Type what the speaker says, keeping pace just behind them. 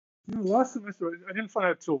Last semester, I didn't find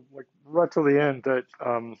out till like right till the end that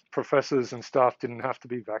professors and staff didn't have to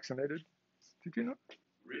be vaccinated. Did you know?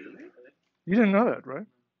 Really? You didn't know that, right?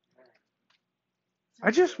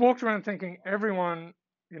 I just walked around thinking everyone,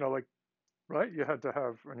 like, right? You had to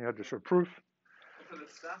have, and you had to show proof, For the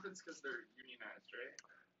staff, it's because they're unionized, right?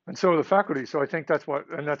 and so the faculty. So I think that's what,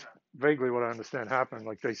 and that's vaguely what I understand happened.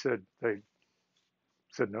 Like they said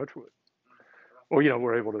no to it, or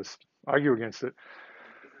were able to argue against it.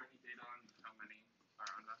 Is there any data on how many are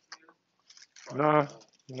unvaccinated?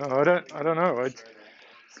 No, no, I don't know.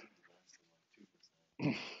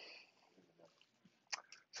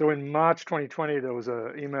 So in March 2020, there was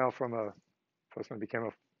an email from a person who became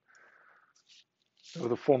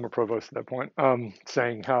the former provost at that point,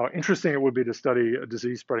 saying how interesting it would be to study a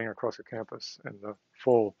disease spreading across a campus in the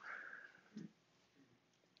fall.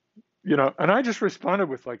 And I just responded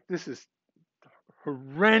with like, this is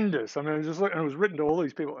horrendous. I mean, it was just like, and it was written to all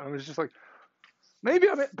these people, and I was just like, maybe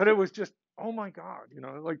but it was just, oh my God,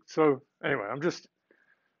 like, so anyway,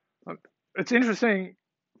 it's interesting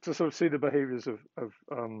to sort of see the behaviors of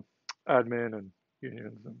admin and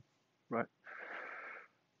unions, and right.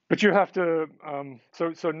 But you have to,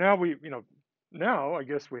 so now now I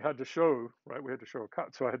guess we had to show, right? We had to show a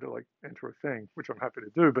cut, so I had to like enter a thing, which I'm happy to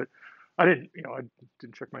do, but I didn't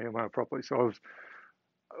check my email properly, so I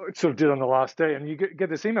sort of did on the last day, and you get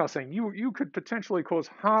this email saying you could potentially cause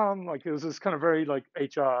harm, like it was this kind of very like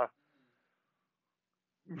HR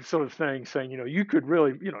sort of thing, saying you could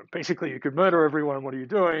really, basically you could murder everyone. What are you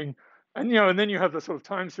doing? And then you have the sort of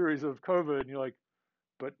time series of COVID, and you're like,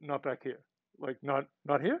 but not back here, like not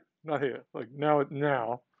here, not here, like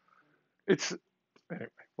now. It's anyway,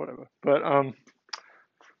 whatever. But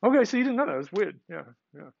okay, so you didn't know that. It was weird. Yeah,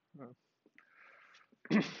 yeah.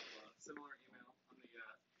 Similar email on the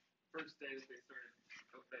first day that they started,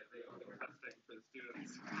 they were testing for the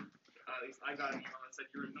students. At least I got an email that said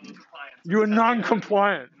you were non-compliant. You were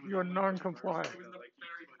non-compliant. You were non-compliant. It was the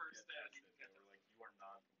very first day.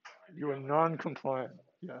 You were non-compliant.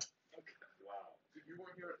 Yeah. Wow. You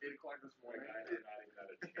weren't here at 8 o'clock this morning. I did not even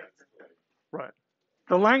have a chance to Right.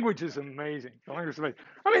 The language is amazing. The language is amazing.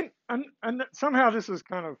 I mean, and somehow this is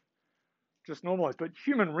kind of just normalized, but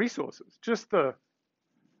human resources, just the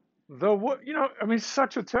what, I mean,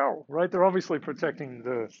 such a tell, right? They're obviously protecting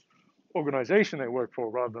the organization they work for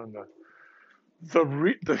rather than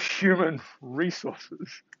the human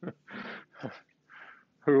resources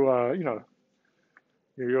who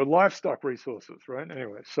your livestock resources, right?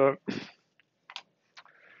 Anyway, so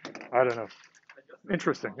I don't know.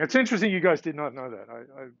 Interesting. It's interesting you guys did not know that.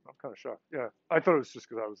 I'm kind of shocked. Yeah, I thought it was just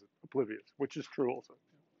because I was oblivious, which is true also.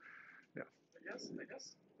 Yeah. I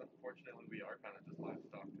guess unfortunately we are kind of just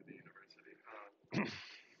livestock to the university.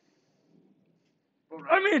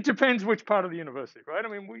 I mean, it depends which part of the university, right? I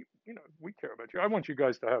mean, we care about you. I want you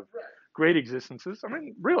guys to have great existences. I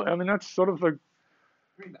mean, really, I mean, that's sort of the.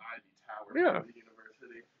 I mean, the Ivy Tower of the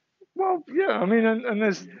university. Well, yeah, I mean, and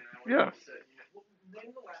there's, yeah.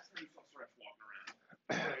 Name the last time you saw Stretch walking around.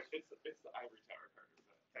 It's the Ivory Tower part of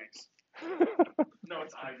that. Thanks. No,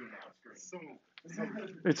 it's Ivy now. It's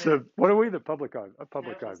great. It's what are we? The public Ivy. A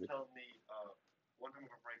public Ivy. Telling me one time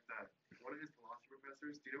over break that one of his philosophy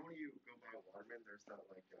professors. Do you know when you go by Waterman, there's that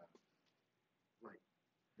like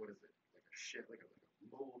what is it? Like a shit, like a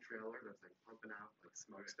mobile trailer that's like pumping out like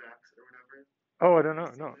smokestacks or whatever. Oh, I don't know.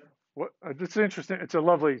 No. What? It's interesting. It's a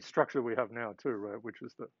lovely structure we have now too, right? Which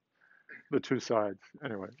is the two sides.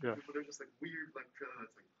 Anyway, yeah. But there's just like weird like trailer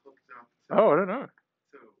that's like hooked up. Oh, I don't know.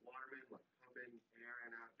 So Waterman like pumping air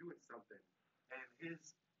in and out, doing something, and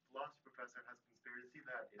his philosophy professor has a conspiracy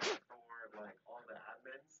that it's for like all the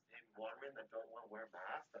admins in Waterman that don't want to wear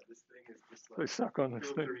masks. That this thing is just like they suck on this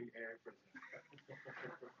thing. Air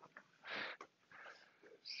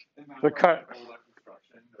for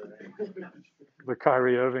the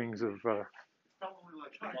Kyrie Irvings of the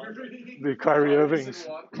Kyrie Irvings.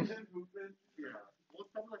 Yeah. Well,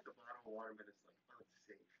 it's probably like the bottom of Waterman is like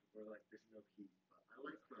unsafe, or like there's no heat.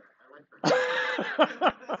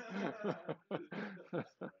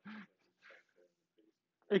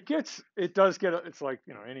 It does get, it's like,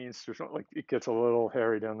 any institution, like it gets a little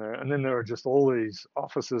hairy down there. And then there are just all these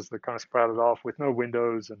offices that kind of sprouted off with no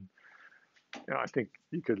windows. And, I think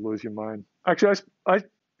you could lose your mind. Actually,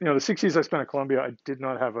 the 6 years I spent at Columbia, I did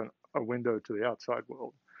not have a window to the outside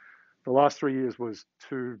world. The last 3 years was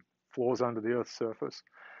 2 floors under the Earth's surface.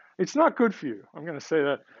 It's not good for you. I'm going to say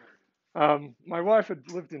that. My wife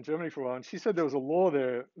had lived in Germany for a while, and she said there was a law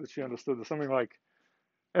there that she understood. There's something like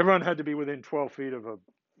everyone had to be within 12 feet of a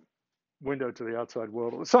window to the outside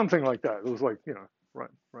world, or something like that. It was like, right.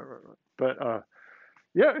 But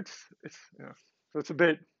yeah, it's so it's a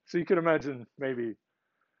bit So you could imagine maybe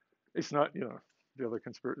it's not, the other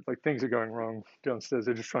conspiracy, like things are going wrong downstairs.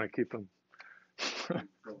 They're just trying to keep them,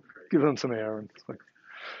 give them some air. And it's like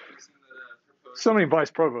so many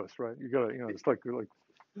vice provosts, right? You got to, it's like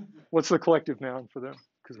what's the collective noun for them?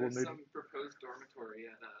 Because we'll There's need some proposed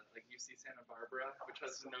dormitory at like UC Santa Barbara, which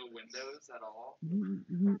has no windows at all.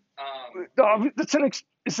 That's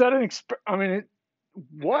is that an I mean,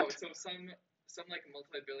 what? No, so some like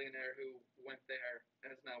multi-billionaire who went there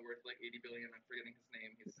and is now worth like 80 billion. I'm forgetting his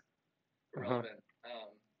name. He's irrelevant.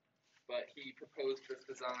 But he proposed this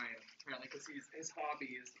design apparently because his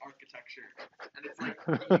hobby is architecture, and it's like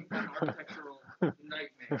an architectural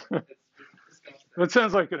nightmare. It's disgusting. That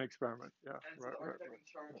sounds like an experiment. Yeah. And so the architect in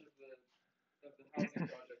charge of the housing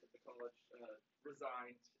project of the college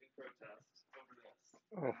resigned in protest over this.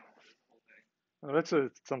 Oh. Well, that's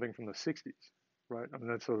something from the '60s, right? I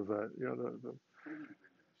mean, that's sort of the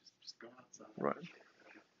Just go outside. right.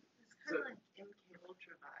 It's kind of like MK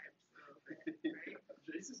Ultra vibes. Right?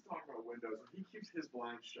 Jason's talking about windows, and he keeps his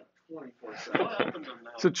blinds shut 24/7.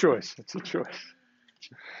 It's a choice. It's a choice.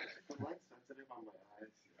 I'm light sensitive on my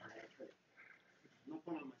eyes. I'm not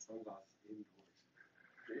putting on my sunglasses indoors.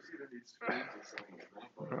 Jason needs screens or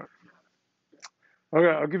something.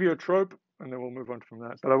 Okay, I'll give you a trope, and then we'll move on from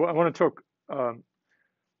that. But I want to talk.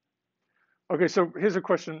 Okay, so here's a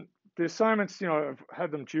question. The assignments, I've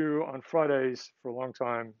had them due on Fridays for a long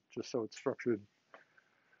time, just so it's structured.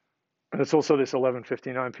 And it's also this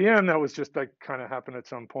 11:59 p.m. That was just like kind of happened at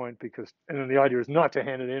some point and then the idea is not to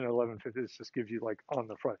hand it in at 11:50. It just gives you like on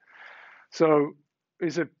the Friday. So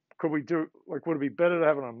could we do, like, would it be better to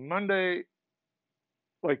have it on Monday?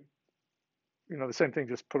 Like, the same thing,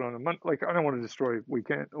 just put on a Monday. Like, I don't want to destroy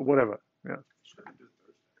weekend or whatever. Yeah.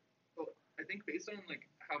 Well, I think based on like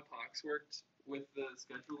how POX worked with the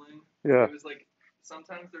scheduling, Yeah. it was like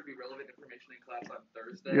sometimes there'd be relevant information in class on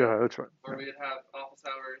Thursday. Yeah, that's right. Or we'd have office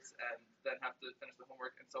hours and then have to finish the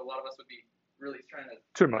homework, and so a lot of us would be really trying to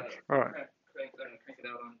Too much. All right. crank it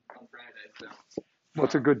out on Friday. So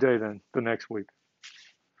What's a good day then? The next week.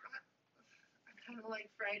 I kind of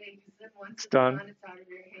like Friday because then once it's done. done, it's out of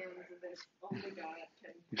your hands, and then oh my god,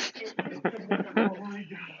 Oh my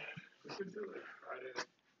god. We should do like Friday,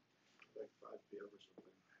 like 5 p.m. or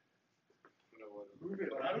something.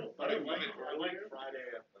 I like Friday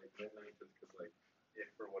at like midnight just because like if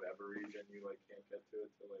for whatever reason you like can't get to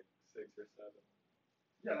it till like 6 or 7.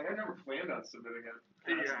 Yeah, like I never planned on submitting it.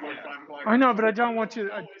 Like 5 o'clock. I know, but I don't want you.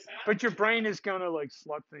 But your brain is gonna like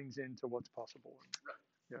slot things into what's possible. right.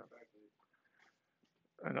 Yeah.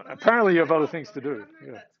 And apparently you have other things to do.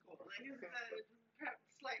 Yeah. That's cool. Like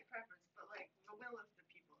it's slight preference, but like the will of the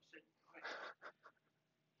people should.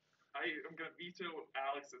 I'm gonna veto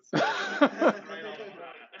Alex's right off the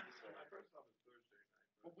bat. My first stop is Thursday night.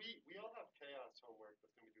 Well, we all have chaos homework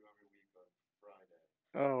that's gonna be due every week on Friday.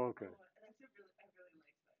 Oh, okay. And I really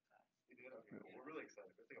like that class. You did? Okay. Well, we're really excited.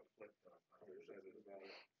 It's like a flip top. I'm excited about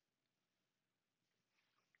it.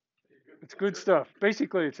 It's good stuff.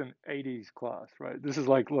 Basically, it's an '80s class, right? This is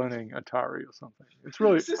like learning Atari or something. It's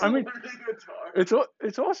really, I mean,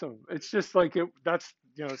 it's awesome. It's just like that's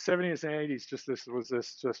 '70s and '80s. Just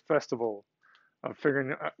festival of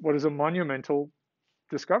figuring out what is a monumental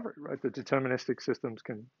discovery, right? That deterministic systems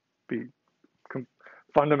can be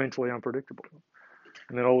fundamentally unpredictable,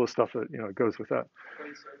 and then all the stuff that goes with that. So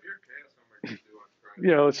if your chaos homework is due on Friday,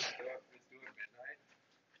 Yeah, it's due at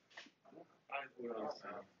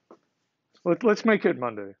midnight. let's make it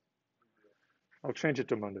Monday. I'll change it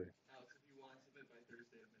to Monday. Alex, if you want to submit by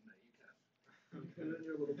Thursday at midnight, you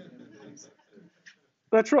can.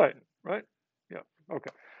 That's right. Right? Yeah. Okay.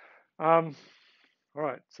 All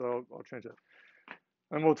right. So I'll change it,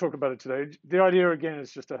 and we'll talk about it today. The idea again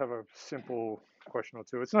is just to have a simple question or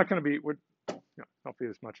two. It's not going to be not be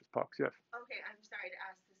as much as POX. Yes. Okay, I'm sorry to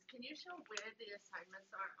ask this. Can you show where the assignments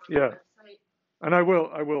are on Yeah. the website? And I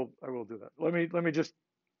will do that. Let me just.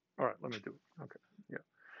 All right. Let me do it. Okay. Yeah.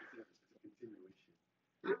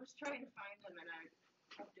 I was trying to find them and I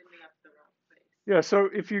ended up the wrong place. Yeah. So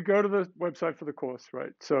if you go to the website for the course,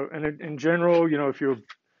 right? So and in general, if you're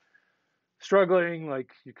struggling,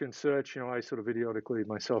 like you can search. I sort of idiotically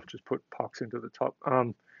myself just put POX into the top.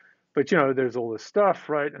 But there's all this stuff,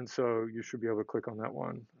 right? And so you should be able to click on that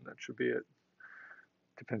one, and that should be it.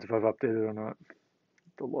 Depends if I've updated or not.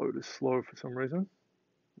 The load is slow for some reason.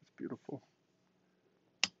 It's beautiful.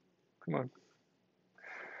 Come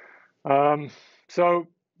on. So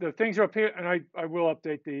the things are up here, and I will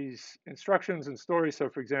update these instructions and stories. So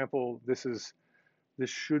for example, this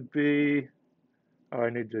should be. Oh, I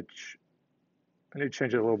need to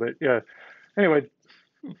change it a little bit. Yeah. Anyway,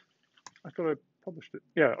 I thought I published it.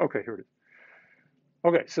 Yeah. Okay. Here it is.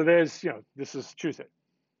 Okay, so there's, this is Tuesday,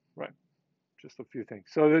 right? Just a few things.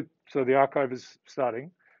 So the archive is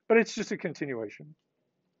starting, but it's just a continuation,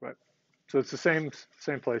 right? So it's the same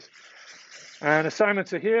place. And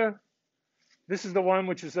assignments are here. This is the one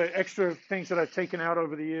which is the extra things that I've taken out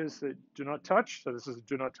over the years that do not touch. So this is a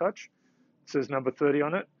do not touch. It says number 30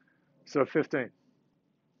 on it. So 15,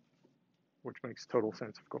 which makes total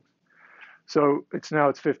sense, of course. So it's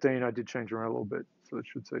 15. I did change around a little bit. So it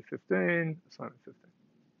should say 15, assignment 15.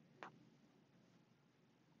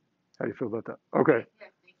 How do you feel about that? Okay. Yeah,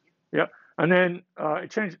 thank you. Yeah. And then it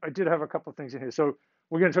changed. I did have a couple of things in here. So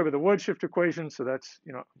we're going to talk about the word shift equation. So that's,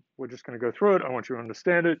 we're just going to go through it. I want you to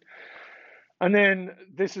understand it. And then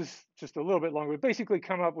this is just a little bit longer. We basically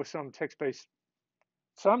come up with some text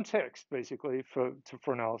basically for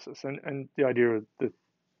analysis. And the idea that,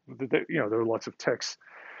 there are lots of texts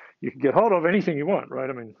you can get hold of, anything you want, right?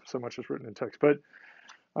 I mean, so much is written in text, but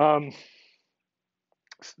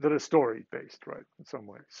that are story based, right, in some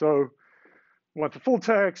way. So want the full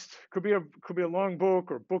text, could be a long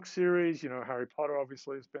book or book series. Harry Potter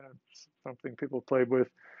obviously has been something people have played with.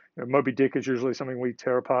 Moby Dick is usually something we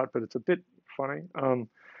tear apart, but it's a bit funny. A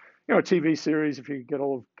TV series, if you get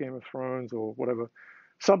all of Game of Thrones or whatever.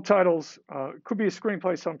 Subtitles, could be a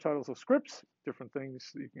screenplay, subtitles, or scripts, different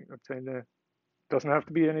things that you can obtain there. Doesn't have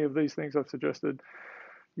to be any of these things I've suggested.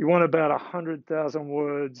 You want about 100,000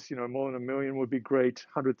 words, more than 1 million would be great.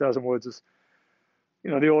 100,000 words is,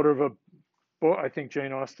 the order of a book. I think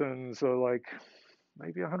Jane Austen's are like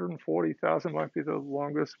maybe 140,000 might be the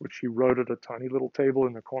longest, which she wrote at a tiny little table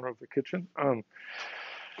in the corner of the kitchen.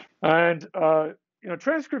 And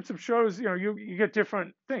transcripts of shows, you get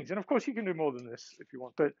different things, and of course you can do more than this if you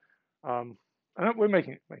want. But we're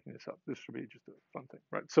making this up. This should be just a fun thing,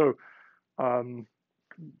 right? So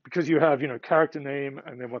because you have character name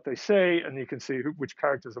and then what they say, and you can see which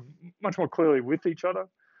characters are much more clearly with each other.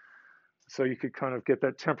 So you could kind of get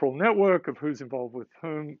that temporal network of who's involved with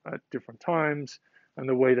whom at different times and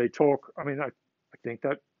the way they talk. I mean, I think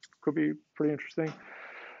that could be pretty interesting,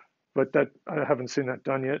 but that I haven't seen that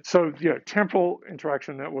done yet. So yeah, temporal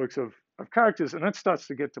interaction networks of characters, and that starts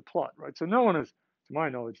to get to plot, right? So no one has, to my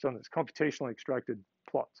knowledge, done this computationally extracted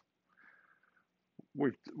plots.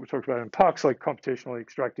 We talked about it in POCs, like computationally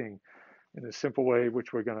extracting in a simple way,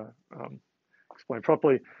 which we're going to explain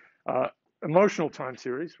properly. Emotional time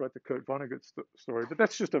series, right? The Kurt Vonnegut story, but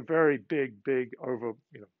that's just a very big over,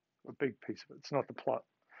 a big piece of it. It's not the plot.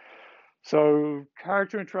 So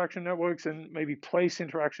character interaction networks and maybe place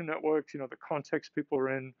interaction networks, the context people are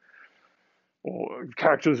in or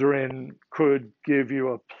characters are in could give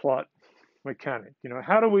you a plot mechanic.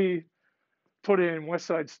 How do we put in West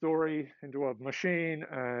Side Story into a machine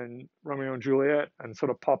and Romeo and Juliet and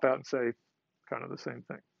sort of pop out and say kind of the same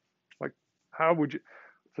thing? Like, how would you?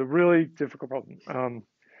 It's a really difficult problem.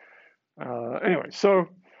 Anyway, so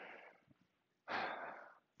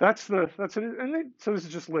that's it. And then, so this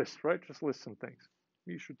is just lists, right? Just list some things.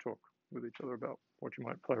 You should talk with each other about what you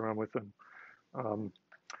might play around with. And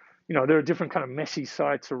there are different kind of messy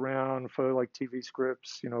sites around for like TV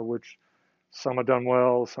scripts, which some are done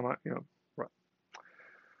well, some are, right.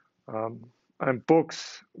 And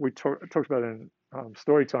books, we talked about in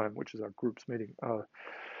story time, which is our group's meeting.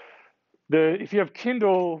 If you have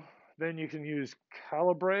Kindle, then you can use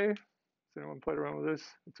Calibre. Has anyone played around with this?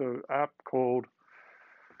 It's an app called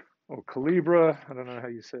Calibra. I don't know how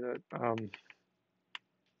you say that.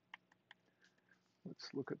 Let's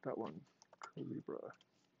look at that one, Calibra.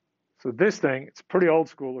 So this thing, it's a pretty old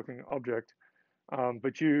school looking object,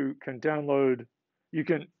 but you can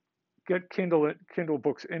get Kindle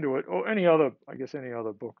books into it, or any other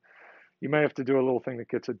book. You may have to do a little thing that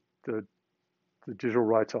gets the digital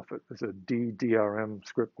rights off it. There's a DRM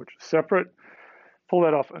script, which is separate. Pull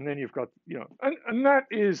that off, and then you've got, and that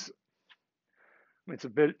is, it's a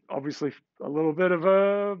bit, obviously, a little bit of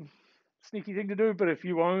a sneaky thing to do, but if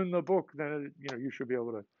you own the book, then, you should be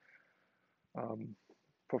able to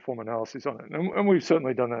perform analysis on it. And we've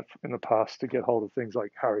certainly done that in the past to get hold of things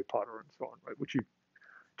like Harry Potter and so on, right? Which you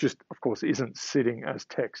just, of course, isn't sitting as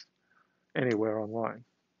text anywhere online.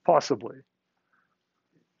 Possibly.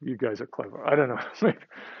 You guys are clever. I don't know.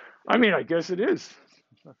 I mean, I guess it is.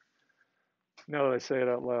 Now that I say it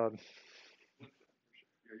out loud. Yeah,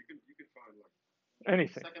 you can find like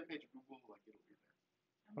anything. second page Google, like it'll be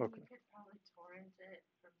there. Okay. You could probably torrent it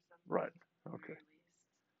from some Right. Okay.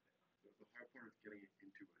 release. The hard part is getting it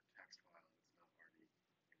into a text file that's not already in a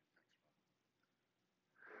text file.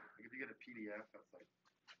 Like if you get a PDF that's like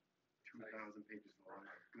 2,000 pages long,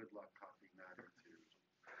 good luck copying that into.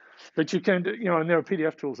 But you can do, and there are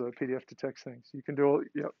PDF tools, PDF to text things. You can do all,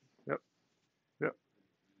 yep.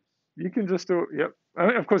 You can just do it. Yep. I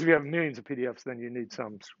mean, of course, if you have millions of PDFs, then you need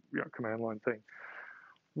some command line thing.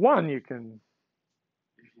 One, you can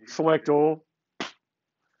select all,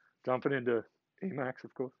 dump it into Emacs,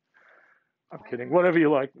 of course. I'm kidding. Whatever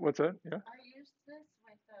you like. What's that? Yeah. I used this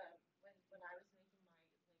with when I was making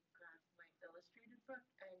my illustrated book,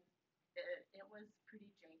 and it was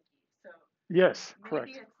pretty janky. So Yes, maybe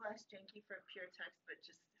correct. it's less janky for pure text, but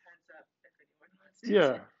just heads up if anyone wants to.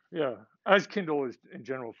 Yeah, yeah. As Kindle is in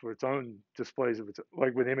general for its own displays of its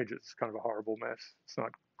like with images, it's kind of a horrible mess. It's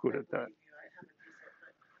not good at that. I haven't used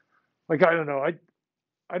it, but Like I don't know.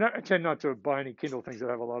 I tend not to buy any Kindle things that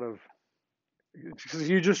have a lot of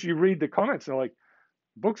because you read the comments and they're like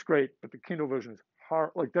book's great, but the Kindle version is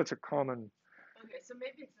hard. Like that's a common. okay, so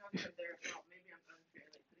maybe it's not their fault. Maybe I'm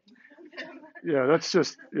unfairly putting that on them. Yeah, that's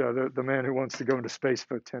just the man who wants to go into space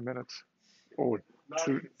for 10 minutes or Not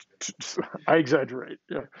two. even I exaggerate.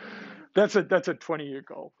 Yeah, that's a 20-year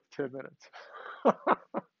goal. 10 minutes.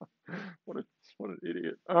 what a what an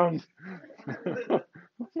idiot. Oh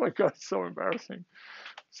my God, so embarrassing.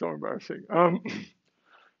 So embarrassing.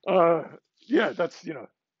 Uh, yeah, that's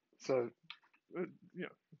so you know,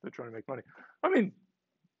 they're trying to make money. I mean,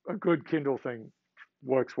 a good Kindle thing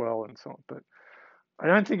works well and so on, but I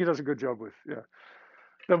don't think it does a good job with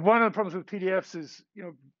one of the problems with PDFs is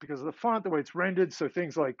because of the font, the way it's rendered, so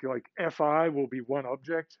things like FI will be one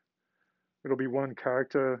object, it'll be one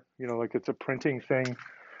character, like it's a printing thing.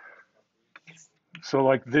 So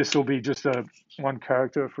like this will be just a one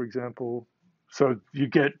character, for example. So you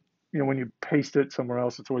get when you paste it somewhere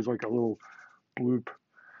else, it's always like a little bloop.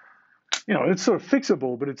 It's sort of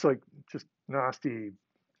fixable, but it's like just nasty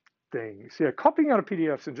things. Yeah, copying out of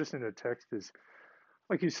PDFs and just into text is,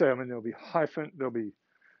 like you say, I mean, there'll be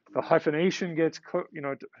the hyphenation gets,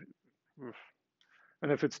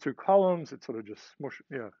 and if it's two columns, it's sort of just smush.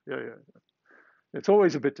 Yeah. It's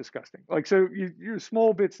always a bit disgusting. Like, so you use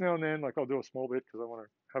small bits now and then, like I'll do a small bit because I want to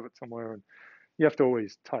have it somewhere, and you have to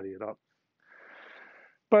always tidy it up.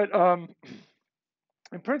 But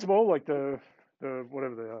in principle, like the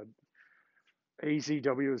whatever the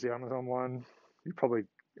AZW is the Amazon one, you probably,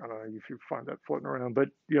 I don't know if you find that floating around, but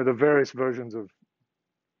the various versions of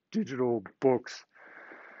digital books,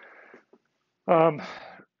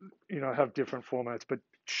 have different formats, but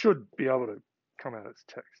should be able to come out as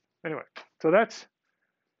text. Anyway, so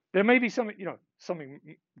there may be something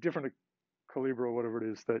different to Calibra or whatever it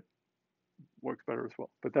is that works better as well,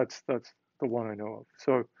 but that's the one I know of.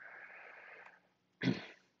 So How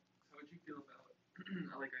would you feel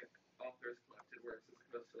about like an author's collected works as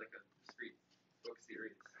opposed to like a discrete book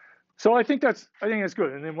series? so I think that's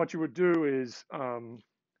good. And then what you would do is, I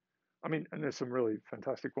mean, and there's some really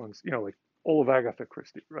fantastic ones, like all of Agatha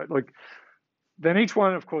Christie, right? Like then each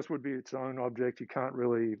one, of course, would be its own object. You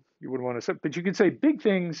wouldn't want to say, but you could say big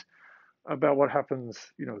things about what happens,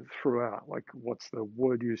 throughout, like what's the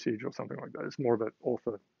word usage or something like that. It's more about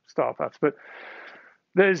author style perhaps. But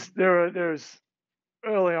there's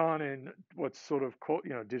early on in what's sort of called,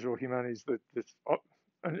 digital humanities that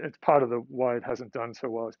and it's part of the why it hasn't done so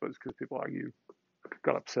well, I suppose, because people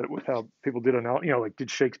got upset with how people did like did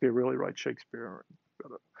Shakespeare really write Shakespeare?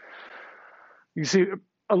 You see,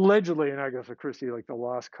 allegedly in Agatha Christie, like the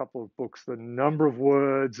last couple of books, the number of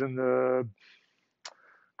words and the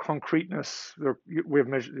concreteness, we have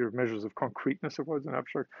measures of concreteness of words in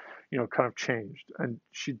abstract, kind of changed. And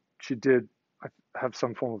she did have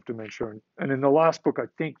some form of dementia. And in the last book, I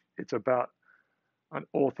think it's about an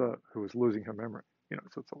author who was losing her memory.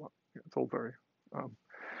 So it's a lot. It's all very.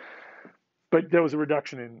 But there was a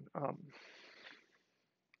reduction in,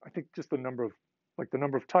 I think, just the number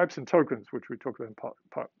of types and tokens, which we talked about in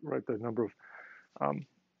part, right? The number of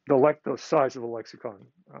the size of the lexicon.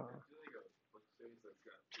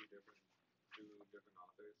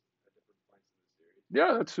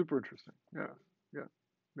 Yeah, that's super interesting. Yeah.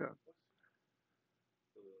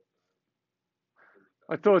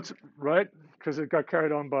 I thought it's right because it got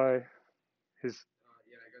carried on by his.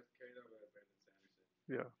 Yeah, I got carried on by Brandon Sanderson.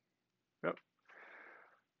 Yeah. Yep.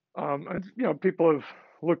 And people have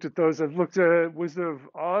looked at those. I've looked at Wizard of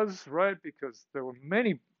Oz, right? Because there were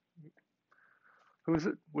many. Who is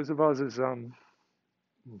it? Wizard of Oz is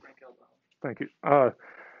Thank you.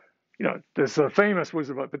 There's a famous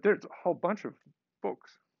Wizard of Oz, but there's a whole bunch of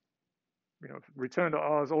books. Return to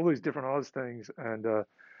Oz, all these different Oz things, and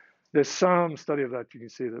there's some study of that. You can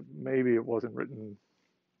see that maybe it wasn't written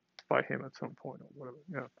by him at some point or whatever.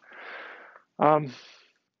 Yeah.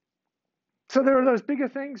 So there are those bigger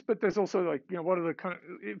things, but there's also like what are the kind of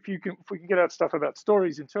if we can get out stuff about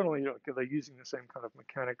stories internally, are they using the same kind of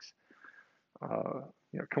mechanics?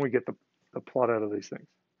 Can we get the plot out of these things?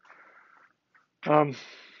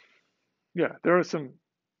 Yeah, there are some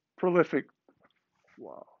prolific.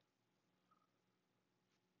 Wow.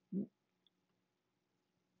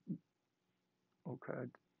 Okay.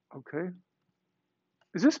 Okay.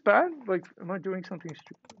 Is this bad? Like, am I doing something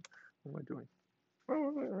stupid? What am I doing?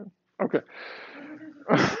 Oh, okay.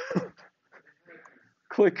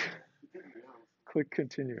 Click. Click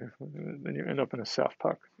continue. Then you end up in a South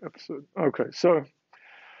Park episode. Okay, so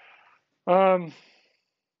um,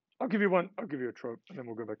 I'll give you one. I'll give you a trope, and then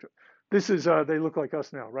we'll go back to it. This is They Look Like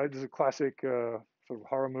Us Now, right? This is a classic sort of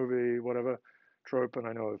horror movie, whatever trope, and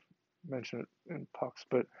I know I've mentioned it in talks,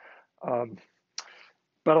 but um,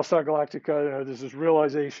 Battlestar Galactica. There's this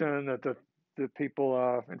realization that the people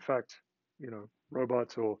are, in fact,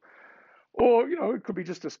 robots, or it could be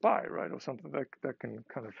just a spy, right, or something that can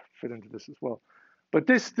kind of fit into this as well. But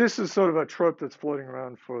this is sort of a trope that's floating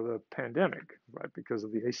around for the pandemic, right, because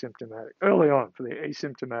of the asymptomatic early on for the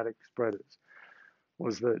asymptomatic spreaders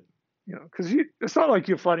was that because it's not like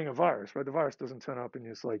you're fighting a virus, right? The virus doesn't turn up and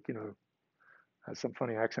it's like has some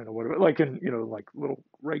funny accent or whatever, like in like little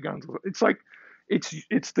ray guns. It's like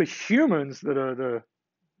it's the humans that are the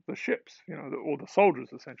ships, or the soldiers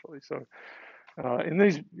essentially. So in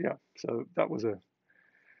these, yeah, so that was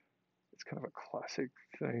it's kind of a classic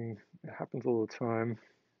thing. It happens all the time.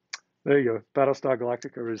 There you go. Battlestar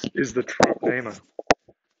Galactica is the trope namer.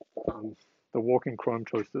 Um, the walking chrome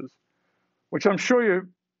toasters, which I'm sure you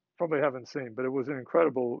probably haven't seen, but it was an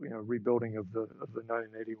incredible rebuilding of the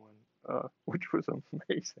 1981, which was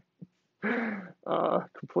amazing,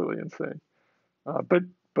 completely insane, but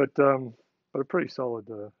but but a pretty solid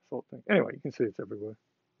thing. Anyway, you can see it's everywhere.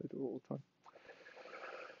 They do it all the time.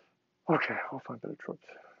 Okay, I'll find better tropes.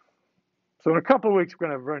 So in a couple of weeks, we're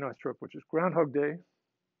going to have a very nice trope, which is Groundhog Day,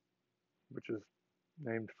 which is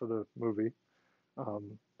named for the movie.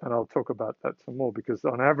 And I'll talk about that some more because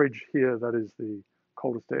on average here, that is the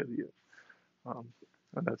coldest day of the year.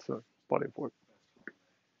 And that's a body of work.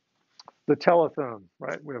 The telethon,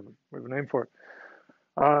 right? We have a name for it.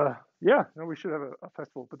 Yeah, no, we should have a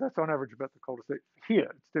festival, but that's on average about the coldest day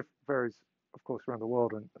here. It varies, of course, around the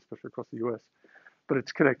world and especially across the U.S. But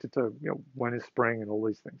it's connected to when is spring and all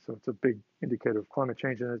these things. So it's a big indicator of climate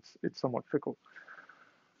change, and it's somewhat fickle.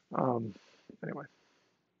 Anyway,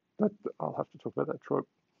 I'll have to talk about that trope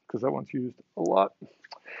because that one's used a lot.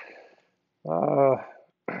 Uh,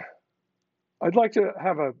 I'd like to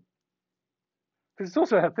have because it's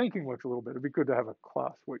also how thinking works a little bit. It'd be good to have a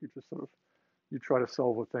class where you just sort of you try to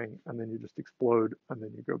solve a thing and then you just explode and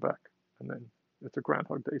then you go back and then it's a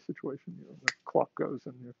Groundhog Day situation. The clock goes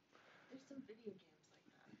and you. There's some video games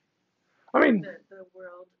like that. I mean, the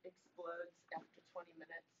world explodes after 20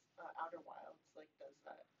 minutes. Outer Wilds does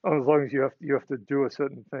that. As long as you have to do a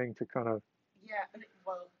certain thing to kind of. Yeah,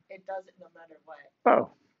 well, it does it no matter what.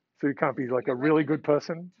 Oh, so you can't be like a really good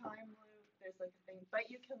person. Time loop. There's a thing, but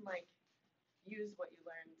you can use what you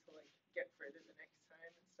learn to get further the next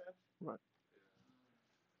time and stuff. Right.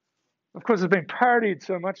 Of course, it's been parodied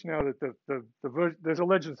so much now that there's a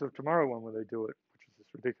Legends of Tomorrow one where they do it, which is this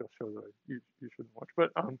ridiculous show that you shouldn't watch.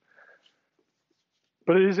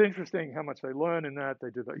 But it is interesting how much they learn in that. They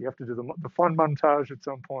do that. You have to do the fun montage at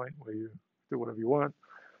some point where you do whatever you want.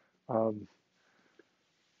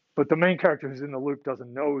 But the main character who's in the loop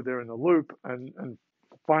doesn't know they're in the loop and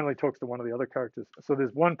finally talks to one of the other characters. So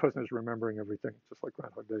there's one person who's remembering everything, just like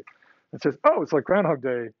Groundhog Day, and says, "Oh, it's like Groundhog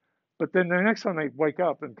Day." But then the next time they wake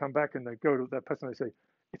up and come back and they go to that person, they say,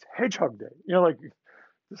 "It's Hedgehog Day."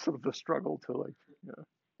 Sort of the struggle to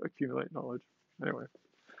accumulate knowledge. Anyway,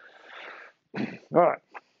 all right,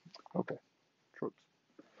 okay, tropes.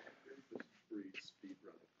 Speed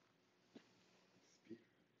run. Speed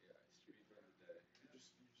run a day. You just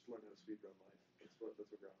learn how to speed run life. That's what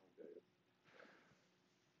Groundhog Day is.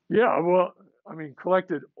 Yeah, well, I mean,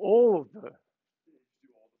 collected all of the. Do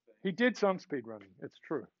all the things. He did some speed running. It's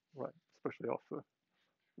true, right? Especially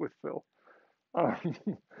with Phil. Um,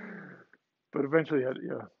 but eventually,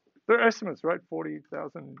 there are estimates, right?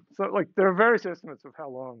 40,000. So, there are various estimates of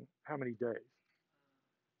how many days.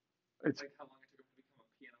 It's like how long it took him to become a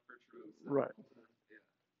piano virtuoso. Right. Yeah.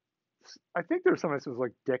 I think there are some estimates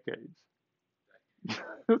like decades.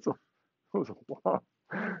 it was a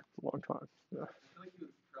long time. Yeah. I feel like he would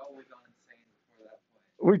have probably gone insane before that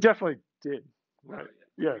point. We definitely did. Right. Oh,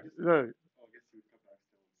 Yeah. No, I guess he would come back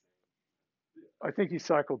still insane. I think he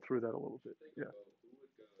cycled through that a little bit. Yeah.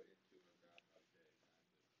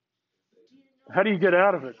 How do you get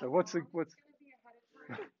out of it? Though? What's How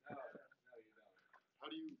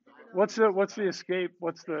do you? what's the escape?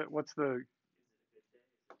 What's the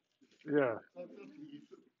yeah? I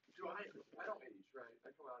don't age, right? I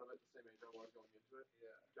come out of it the same age I was going into it.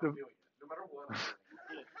 Yeah. I'm doing it. No matter what.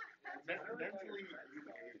 Mentally, you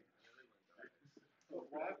ate.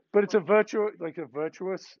 But it's a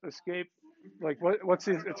virtuous escape. Like what's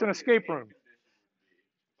his? It's an escape room.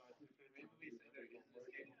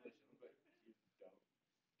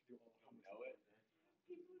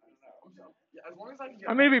 Yeah, as long as I can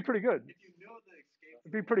I get. mean, it'd be pretty good. If you know the escape,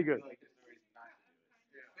 It'd be pretty good. like there's no reason not to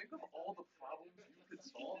do it. Think of all the problems you could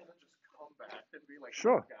solve and then just come back and be like,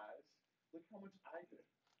 Sure. "Look, guys, look how much I did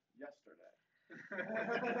yesterday."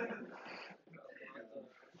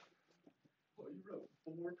 Well, you wrote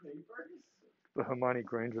 4 papers. The Hermione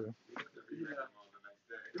Granger. You have to read them all the next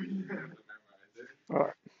day. You have to memorize it. All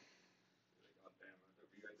right. Like, oh damn, I have to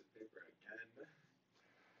rewrite this paper again.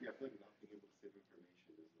 Yeah, I feel like not being able to save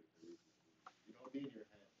information is like the reason. You don't need your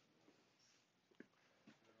head.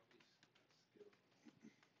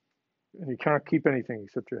 And you can't keep anything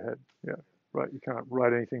except your head. Yeah. Right. You can't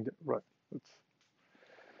write anything. Right. It's,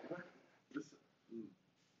 This,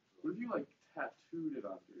 what if you like tattooed it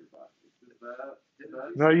onto your body? Is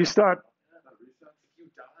that no, you start. not reset? If you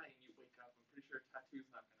die and you wake up, I'm pretty sure tattoo's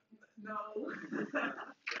not gonna. No.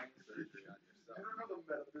 Brain surgery on yourself. You don't know the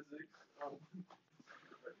metaphysics.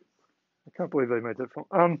 I can't believe they made that film.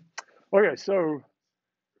 Okay, so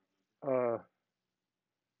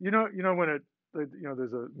you know when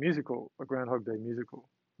there's a musical, a Groundhog Day musical,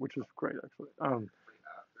 which is great actually.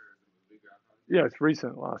 Yeah, it's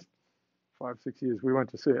recent, last 5-6 years. We went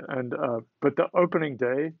to see it, and but the opening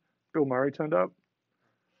day, Bill Murray turned up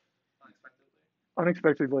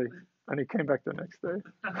unexpectedly, and he came back the next day,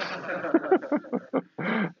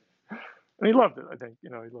 and he loved it. I think he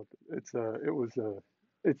loved it. It was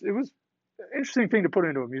an interesting thing to put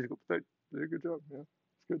into a musical. They did a good job. Yeah,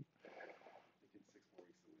 it's good.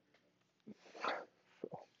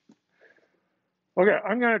 Okay,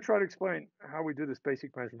 I'm going to try to explain how we do this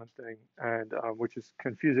basic measurement thing, and which is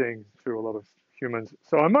confusing to a lot of humans.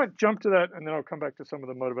 So I might jump to that, and then I'll come back to some of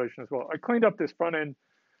the motivation as well. I cleaned up this front end,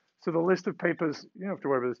 so the list of papers, you don't have to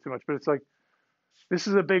worry about this too much, but it's like, this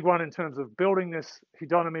is a big one in terms of building this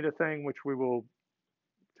hedonimeter thing, which we will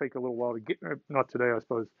take a little while to get, not today, I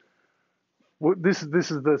suppose. This is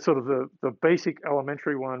the sort of the basic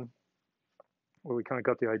elementary one, where we kind of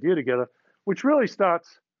got the idea together, which really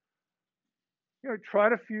starts,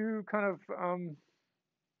 tried a few kind of,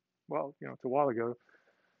 it's a while ago.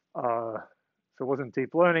 So it wasn't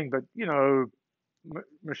deep learning, but,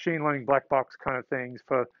 machine learning black box kind of things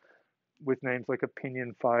with names like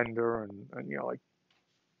opinion finder and like,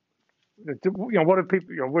 what do people,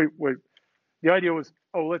 the idea was,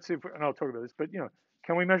 let's see if, and I'll talk about this, but,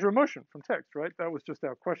 can we measure emotion from text, right? That was just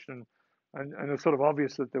our question. And it's sort of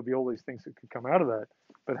obvious that there'll be all these things that could come out of that,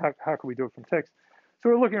 but how can we do it from text? So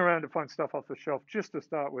we're looking around to find stuff off the shelf just to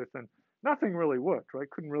start with, and nothing really worked, right?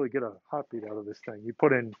 Couldn't really get a heartbeat out of this thing. You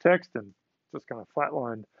put in text and just kind of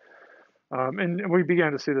flatlined. And we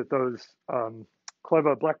began to see that those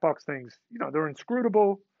clever black box things, they're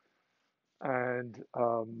inscrutable, and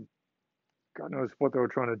God knows what they were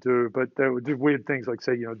trying to do, but they would do weird things like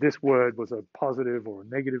say, this word was a positive or a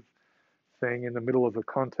negative thing in the middle of a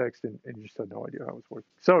context, and you just had no idea how it was working.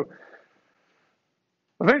 So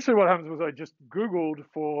eventually what happens was I just Googled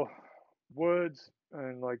for words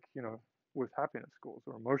and with happiness scores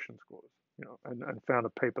or emotion scores, and found a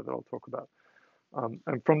paper that I'll talk about.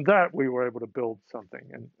 And from that, we were able to build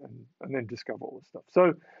something and then discover all this stuff.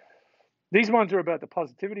 So these ones are about the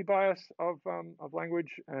positivity bias of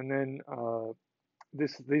language. And then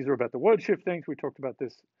these are about the word shift things. We talked about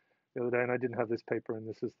this the other day, and I didn't have this paper, and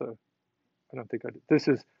I don't think I did.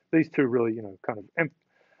 These two really, kind of,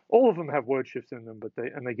 all of them have word shifts in them, but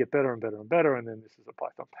they get better and better and better. And then this is a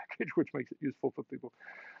Python package, which makes it useful for people.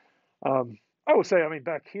 I will say,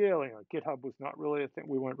 back here, GitHub was not really a thing.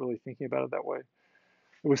 We weren't really thinking about it that way.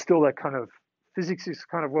 It was still that kind of physics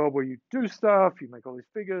kind of world where you do stuff, you make all these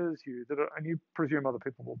figures, and you presume other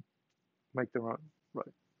people will make their own,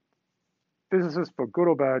 right? Physicists, for good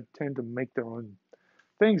or bad, tend to make their own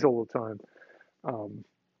things all the time.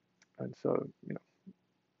 And so,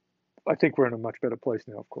 I think we're in a much better place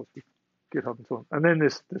now, of course, with GitHub and so on. And then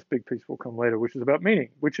this big piece will come later, which is about meaning,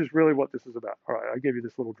 which is really what this is about. All right, I gave you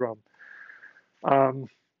this little drum.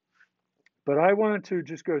 But I wanted to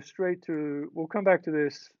just go straight to, we'll come back to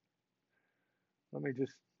this. Let me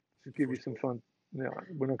just give you some fun. No,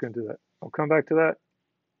 we're not going to do that. I'll come back to that.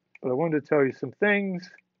 But I wanted to tell you some things.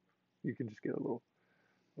 You can just get a little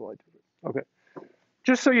idea. Okay.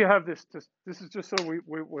 Just so you have this, this is just so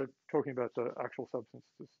we're talking about the actual substance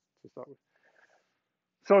to start with.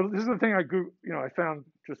 So this is the thing I found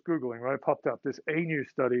just Googling, right? It popped up this ANU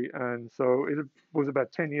study. And so it was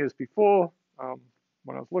about 10 years before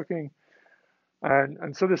when I was looking.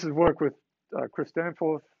 And so this is work with Chris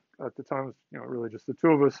Danforth at the time, it was really just the two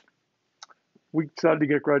of us. We started to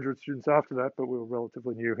get graduate students after that, but we were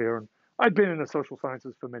relatively new here, and I'd been in the social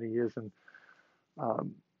sciences for many years, and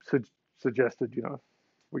um, su- suggested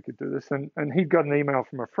we could do this, and he'd got an email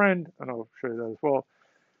from a friend, and I'll show you that as well,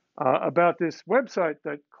 about this website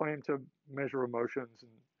that claimed to measure emotions,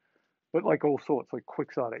 but like all sorts, like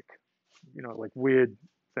quixotic, like weird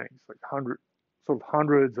things, like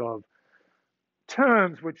hundreds of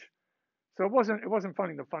terms, which so it wasn't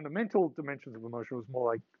finding the fundamental dimensions of emotion. It was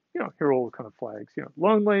more like here are all the kind of flags.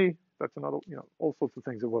 Lonely. That's another. All sorts of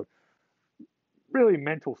things that were really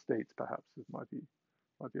mental states. Perhaps it might be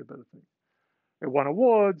a better thing. It won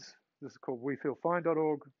awards. This is called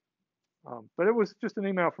WeFeelFine.org. But it was just an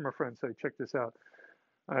email from a friend saying, check this out.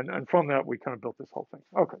 And from that, we kind of built this whole thing.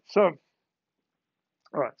 Okay, so,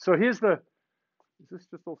 all right. So here's is this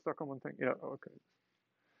just all stuck on one thing? Yeah, okay.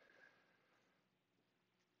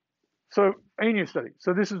 So ANU study.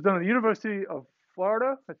 So this was done at the University of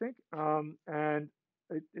Florida, I think. And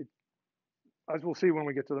as we'll see when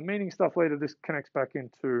we get to the meaning stuff later, this connects back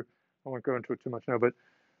into, I won't go into it too much now, but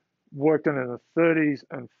worked on in the 30s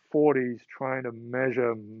and 40s trying to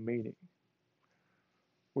measure meaning,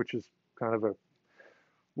 which is kind of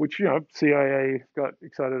which CIA got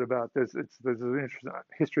excited about. There's an interesting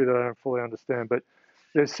history that I don't fully understand, but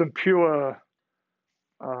there's some pure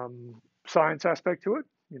science aspect to it.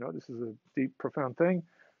 This is a deep, profound thing,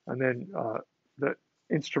 and then the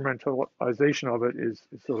instrumentalization of it is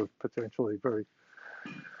sort of potentially very,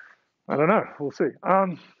 I don't know. We'll see.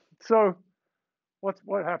 So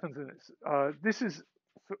what happens in this? This is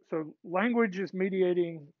so language is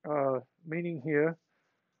mediating meaning here.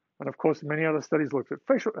 And of course, many other studies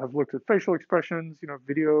have looked at facial expressions,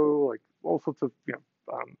 video, like all sorts of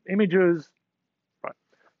images. Right.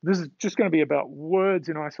 This is just going to be about words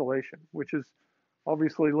in isolation, which is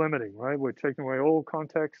obviously limiting, right? We're taking away all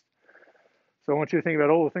context. So I want you to think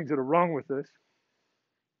about all the things that are wrong with this,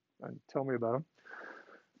 and tell me about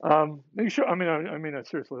them. You sure? I mean,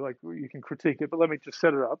 seriously, like you can critique it, but let me just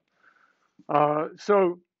set it up.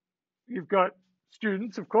 So you've got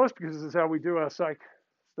students, of course, because this is how we do our psych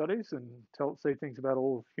studies and say things about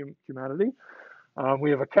all of humanity.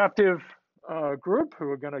 We have a captive group who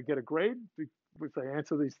are going to get a grade if they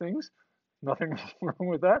answer these things. Nothing wrong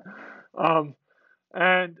with that.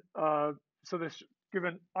 So they're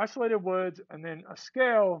given isolated words and then a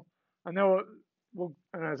scale, and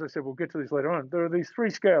and as I said, we'll get to these later on. There are these three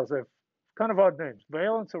scales. They're kind of odd names: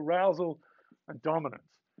 valence, arousal, and dominance.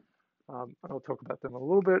 And I'll talk about them a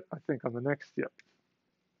little bit, I think, on the next. Yeah.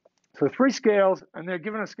 So three scales, and they're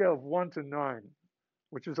given a scale of 1 to 9,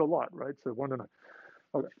 which is a lot, right? So 1 to 9.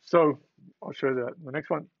 Okay, so I'll show you that. The next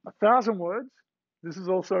one, 1,000 words. This is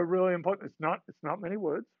also really important. It's not many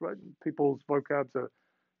words, right? People's vocabs are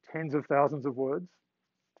tens of thousands of words,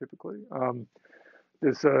 typically. I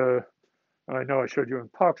know I showed you in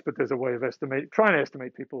Pox, but there's a way of trying to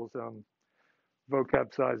estimate people's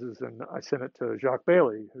vocab sizes, and I sent it to Jacques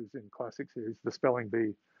Bailey, who's in Classics here. He's the spelling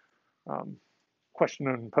bee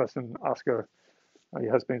questioner and person asker. He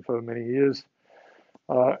has been for many years.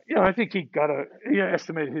 I think he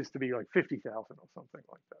estimated his to be like 50,000 or something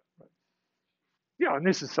like that. Right? Yeah, and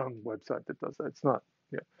this is some website that does that. It's not,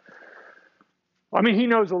 yeah. I mean, he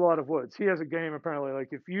knows a lot of words. He has a game apparently.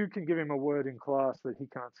 Like if you can give him a word in class that he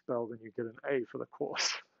can't spell, then you get an A for the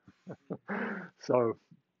course. So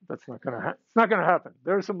that's not gonna it's not gonna happen.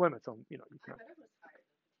 There are some limits on you can't. I bet it was higher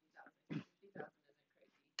than 50,000. 50,000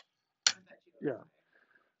 isn't crazy. I bet you it was Yeah.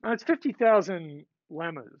 And it's 50,000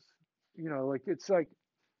 lemmas. Like it's like,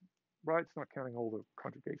 right? It's not counting all the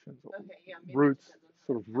conjugations or higher. Okay, yeah, maybe roots, it depends on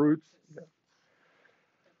sort of how roots. it Yeah.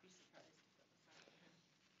 counts, 'cause I'd be surprised if it was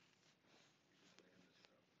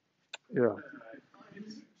higher. Yeah.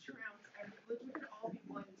 Trounce. We could all be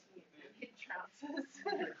one team and hit trounces.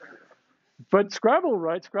 But Scrabble,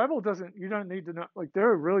 right? Scrabble you don't need to know, like, there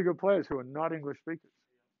are really good players who are not English speakers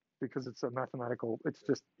because it's a mathematical, it's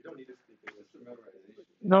just. You don't need to speak English for memorization.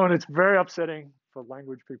 No, and it's very upsetting for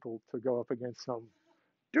language people to go up against some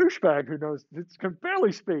douchebag who can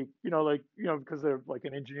barely speak, because they're like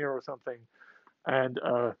an engineer or something, and,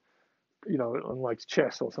 and likes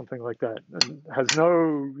chess or something like that, and has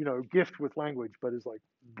no, gift with language, but is like,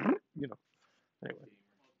 anyway. The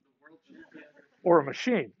world champion. Or a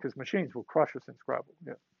machine, because machines will crush us in Scrabble.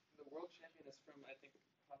 Yeah. The world champion is from I think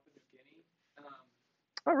Papua New Guinea.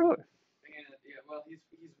 Oh, really? And yeah, well, he's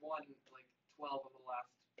won like 12 of the last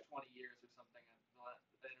 20 years or something at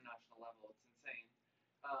the international level. It's insane.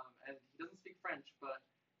 And he doesn't speak French, but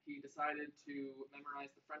he decided to memorize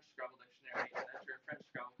the French Scrabble dictionary and enter a French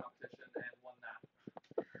Scrabble competition and won that.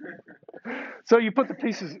 So you put the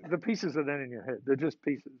pieces are then in your head. They're just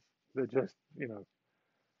pieces. They're just, It's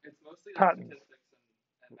mostly like patterns. statistics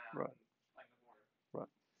and math Right. and playing the board. Right.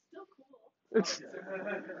 Still cool. It's,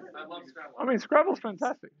 I love Scrabble. I mean, Scrabble's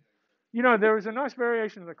fantastic. There is a nice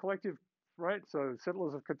variation in the collective, right? So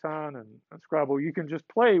Settlers of Catan and Scrabble, you can just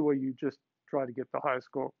play where you just try to get the highest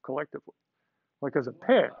score collectively, like as a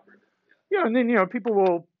pair. Yeah, and then people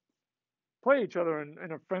will play each other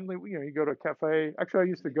in a friendly. You go to a cafe. Actually, I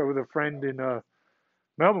used to go with a friend in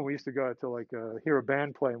Melbourne. We used to go to hear a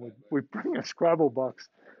band play, and we'd bring a Scrabble box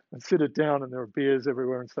and sit it down, and there were beers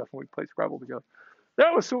everywhere and stuff, and we'd play Scrabble together.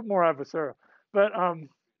 That was sort of more adversarial, but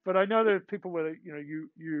I know there are people where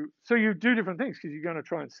so you do different things because you're going to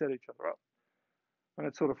try and set each other up, and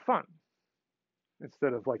it's sort of fun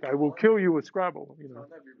instead of like I will kill you with Scrabble. Catan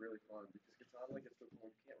that'd be really fun because Catan like it's the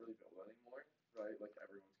point you can't really build anymore, right? Like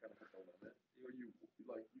everyone's kind of hit the limit.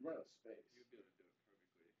 You run out of space. You'd be able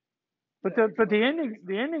to do it perfectly. But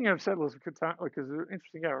the ending of Settlers of Catan, like, is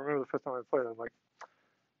interesting. Yeah, I remember the first time I played it, like,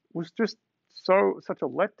 was just such a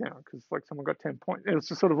letdown because like someone got 10 points. It was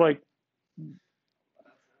just sort of like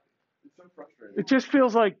It's so frustrating. it just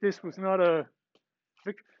feels like this was not a.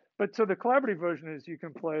 But so the collaborative version is you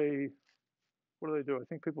can play. What do they do? I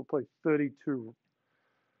think people play 32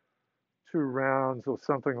 rounds or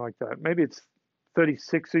something like that. Maybe it's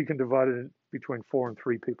 36, so you can divide it between 4 and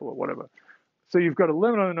 3 people or whatever. So you've got a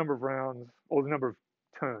limit on the number of rounds or the number of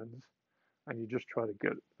turns, and you just try to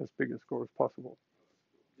get as big a score as possible.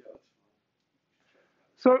 Yeah,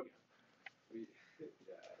 that's So, fun.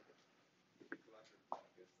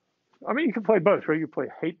 I mean, you can play both, right? You play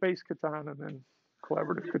hate-based Catan and then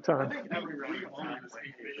collaborative I Catan. think every round of Catan is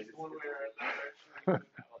hate-based one way or another.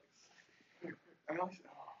 I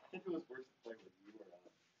think it was worse to play with you or not.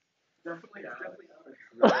 Definitely Alex.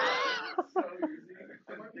 It's so easy.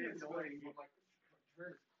 It might be annoying, but like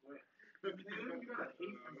turn is quick. But you got 8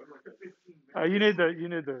 for like 15 minutes. You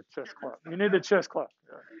need the chess club. You need the chess club.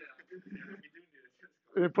 Yeah. You do need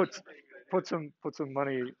a chess club. Put some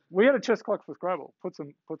money. We had a chess clock for Scrabble. Put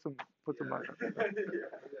some money. Yeah,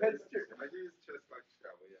 that's true. I use chess clock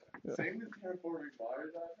Scrabble, yeah. Same with terraforming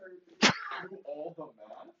Mars, I've heard. Do all the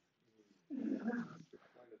math.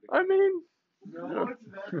 I mean, No, it's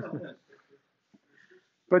not.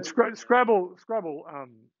 but Scrabble,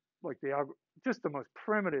 like just the most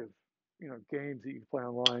primitive, games that you can play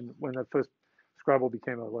online. When that first Scrabble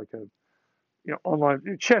became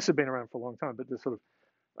online. Chess had been around for a long time, but there's sort of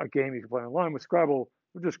a game you can play online with Scrabble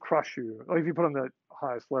would just crush you. Like if you put on the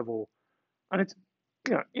highest level, and it's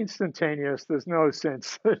instantaneous. There's no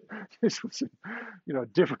sense that this was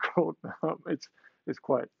difficult. It's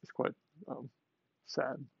quite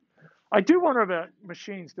sad. I do wonder about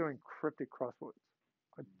machines doing cryptic crosswords.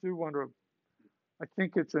 I do wonder. I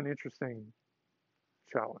think it's an interesting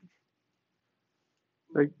challenge.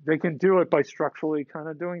 They can do it by structurally kind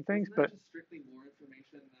of doing things, Isn't but that just strictly more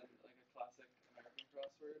information than like a classic American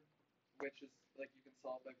crossword, which is like you can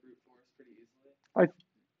solve by brute force pretty easily?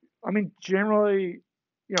 I mean generally,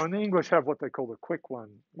 and the English have what they call the quick one,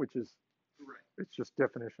 which is Right. it's just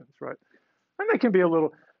definitions, right? And they can be a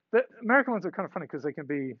little. The American ones are kind of funny because they can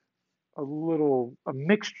be a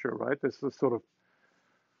mixture, right? There's this sort of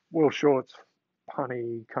Will Short's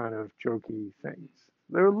punny kind of jokey things.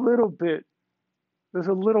 They're a little bit. There's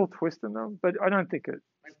a little twist in them, but I don't think it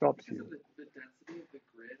stops because you. of the density of the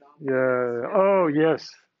grid on Yeah. Oh yes.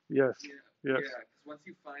 Yes. Yeah. Yes. Yeah, because once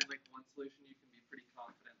you find like one solution, you can be pretty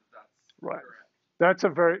confident that that's Right. correct. That's a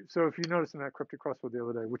very. So if you notice in that cryptic crossword the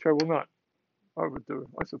other day, which I will not, I would do,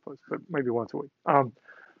 I suppose, but maybe once a week.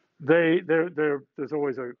 There's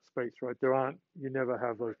always a space, right? You never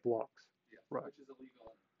have those blocks, Yeah. right? Which is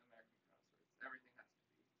illegal in American crosswords. Everything has to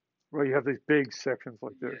be. Right, you have these big sections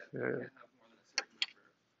like this. You Yeah. can't have more than a certain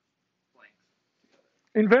number of blanks together.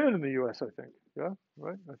 Invented in the U.S., I think. Yeah,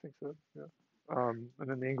 right. I think so. Yeah. And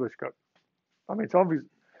then the English got. I mean, it's obvious.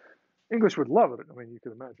 English would love it. I mean, you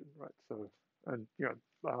can imagine, right? So, and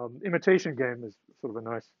imitation game is sort of a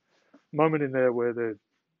nice moment in there where they're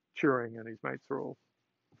Turing and his mates are all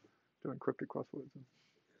doing cryptic crosswords.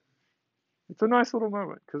 It's a nice little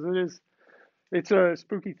moment because it's a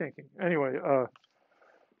spooky thinking. Anyway,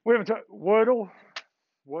 we haven't talked Wordle.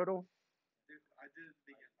 Wordle. I did at the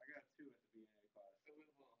beginning. I got 2 at the beginning of the class.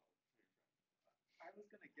 I was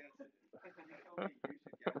gonna guess it. You told me you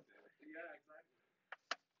should guess it. Yeah, exactly.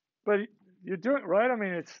 But you're doing right. I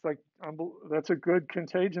mean, it's like that's a good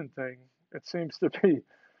contagion thing. It seems to be.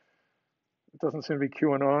 It doesn't seem to be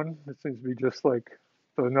QAnon. It seems to be just like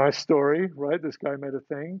a nice story, right? This guy made a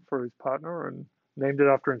thing for his partner and named it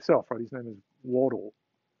after himself, right? His name is Wardle.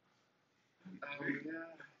 Oh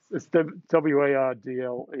yeah. It's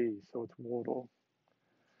WARDLE, so it's Wardle.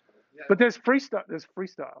 Yeah. But there's freestyle. There's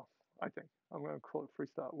freestyle. I think I'm going to call it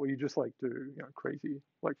freestyle, where you just like do crazy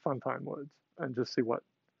like fun time words and just see what.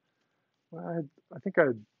 Well, I think I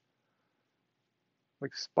had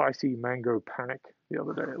like spicy mango panic the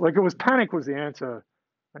other day. Like it was panic was the answer.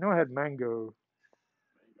 I know I had mango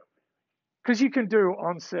because you can do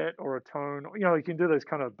onset or a tone. You can do those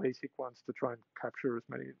kind of basic ones to try and capture as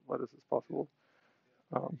many letters as possible.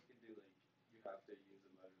 Um,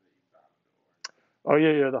 oh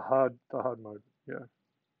yeah, the hard mode. Yeah.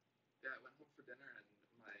 Yeah, I went home for dinner and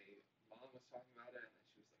my mom was talking about it,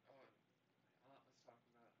 and then she was like, "Oh, my aunt was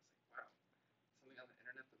talking about it." I was like, "Wow, something on the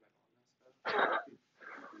internet that my mom knows about."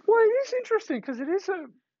 Well, it is interesting because it is a.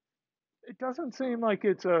 It doesn't seem like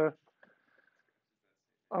it's a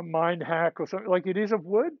mind hack or something. Like it is a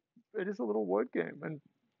word. It is a little word game, and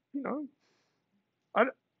you know,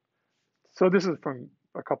 I. So this is from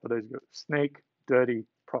a couple of days ago. Snake, dirty,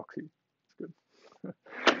 proxy. It's good.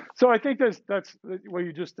 So I think that's where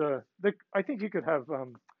you just. I think you could have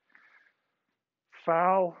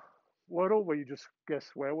foul wordle where you just guess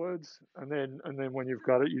swear words, and then when you've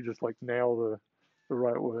got it, you just like nail the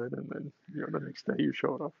right word, and then the next day you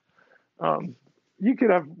show it off. You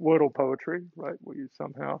could have wordle poetry, right, where you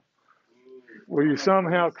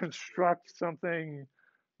somehow construct something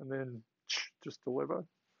and then just deliver.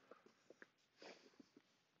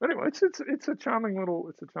 Anyway, it's a charming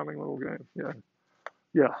little game. Yeah,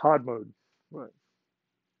 yeah, hard mode, right?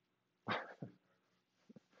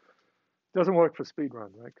 Doesn't work for speed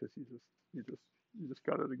run, right? Because you just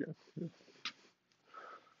got it again.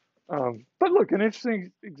 Yeah. But look, an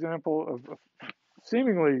interesting example of a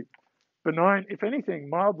seemingly benign, if anything,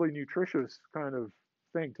 mildly nutritious kind of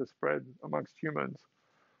thing to spread amongst humans,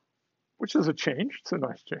 which is a change. It's a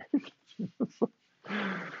nice change.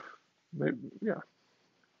 Maybe, yeah.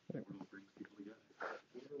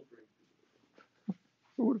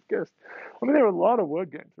 Who would have guessed? I mean, there are a lot of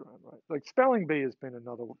word games around, right? Like Spelling Bee has been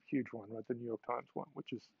another huge one, right? The New York Times one,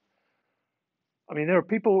 which is, I mean, there are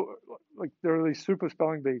people, like, there are these super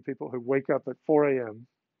Spelling Bee people who wake up at 4 a.m.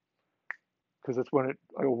 because that's when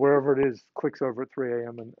or wherever it is, clicks over at 3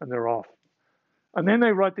 a.m. and they're off. And then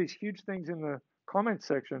they write these huge things in the comment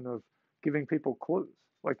section of giving people clues.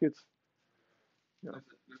 Like it's, There's a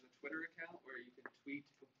Twitter account where you can tweet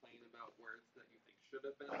to complain about words that you think should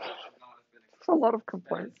have been but should not have been it's a lot included. of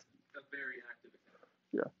complaints. A very active account.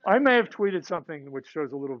 Yeah. I may have tweeted something which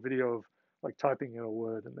shows a little video of like typing in a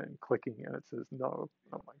word and then clicking and it says no.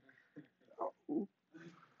 I'm like, oh.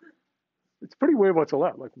 It's pretty weird what's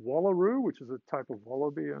allowed. Like wallaroo, which is a type of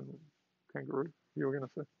wallaby and kangaroo, you were going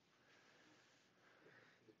to say.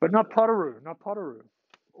 But not potteroo, not potteroo.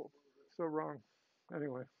 Oh, so wrong.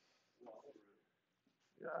 Anyway.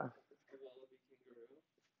 Yeah.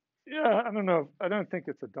 Yeah, I don't know. I don't think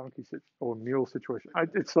it's a donkey or mule situation.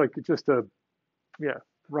 It's like just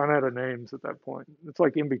run out of names at that point. It's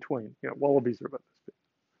like in between. Yeah, wallabies are about this big.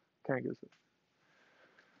 Kangaroos.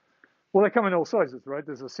 Well, they come in all sizes, right?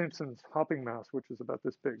 There's a Simpsons hopping mouse, which is about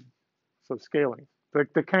this big. So scaling.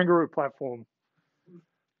 The kangaroo platform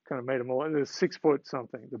kind of made them all. There's 6 foot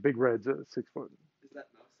something. The big reds are 6 foot. Is that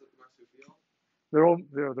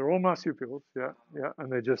marsupial? They're all marsupials. Yeah, yeah,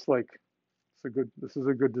 and they're just like this is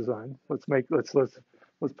a good design. Let's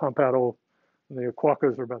pump out all. And the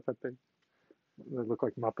quokkas are about that big. They look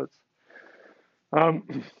like Muppets. People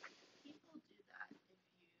do that if you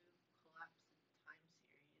collapse in time series,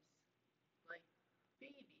 like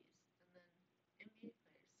babies and then NBA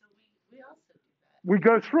players. So we also do that. We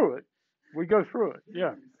go through it.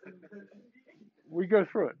 Yeah. We go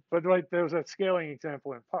through it. But right, there was that scaling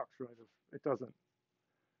example in pucks, right? It doesn't.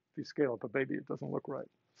 If you scale up a baby, it doesn't look right.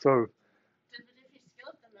 So. If you scale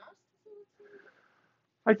up the mouse, does it look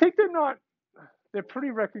right? I think they're not. They're pretty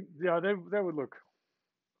Yeah, they would look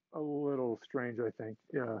a little strange. I think.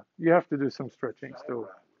 Yeah, you have to do some stretching still.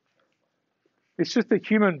 It's just the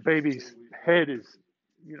human baby's head is,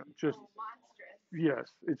 just. Monstrous.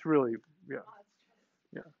 Yes, it's really Monstrous.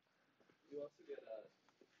 yeah. You also get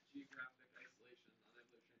geographic isolation on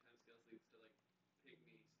evolutionary timescales leads to like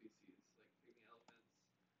pygmy species, like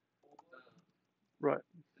pygmy elephants. Right.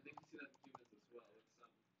 I think you see that in humans as well with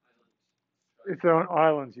some island tribes. If they're on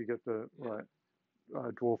islands, you get the right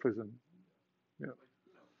dwarfism. Yeah.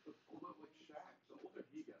 Although like Shaq, the older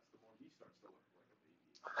he gets, the more he starts to look like a baby.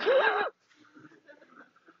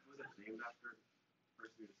 Was it named after the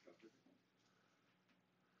person who discovered it?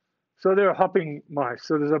 So there are hopping mice.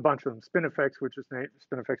 So there's a bunch of them. Spinifex, which is named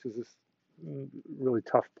Spinifex, is this really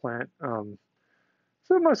tough plant.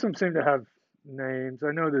 So most of them seem to have names.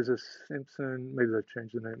 I know there's a Simpson. Maybe they've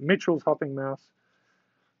changed the name. Mitchell's hopping mouse.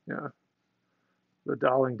 Yeah, the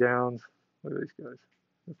Darling Downs. Look at these guys.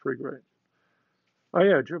 They're pretty great. Oh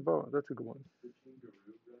yeah, Jerboa. That's a good one. The kangaroo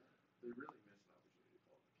guy, they really missed an opportunity to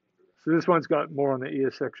call it the kangaroo. So this one's got more on the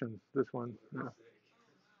ear section. This one. Yeah. Sounds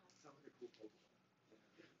like a cool Pokemon.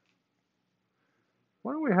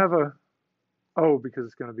 Why don't we have a? Oh, because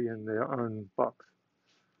it's going to be in their own box.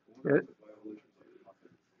 Yeah.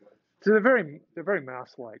 So they're very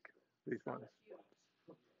mouse-like, these ones,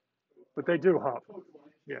 but they do hop.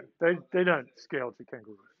 Yeah, they don't scale to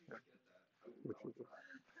kangaroos. Yeah.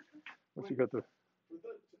 Which you got the. With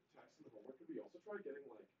the text in the homework, could we also try getting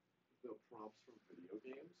like the prompts from video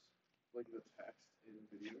games, like the text in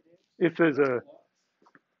video games? If there's a,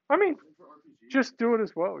 I mean, For RPGs, just do it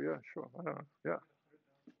as well. Yeah, sure. I don't know. Yeah.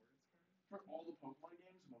 for all the Pokemon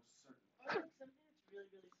games, most certainly. Or like something that's really,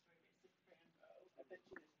 really short is like Rambo. I bet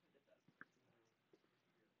you there's plenty of those.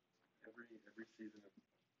 Every season of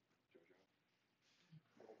JoJo.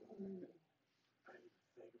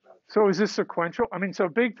 So is this sequential? I mean, so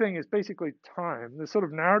big thing is basically time. The sort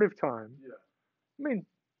of narrative time. Yeah. I mean,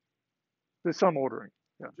 there's some ordering.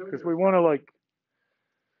 Yeah, because JoJo's we want to like.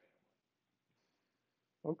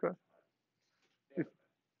 Okay. It's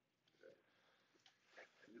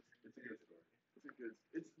a good story.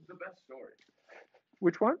 It's the best story.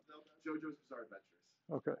 Which one? JoJo's Bizarre Adventures.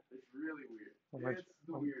 Okay. It's really weird. It's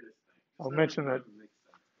the I'll- weirdest thing. I'll Just mention never that. makes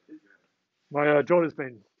sense. It's good. My daughter's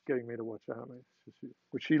been getting me to watch anime,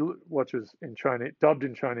 which she watches in Chinese, dubbed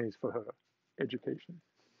in Chinese for her education.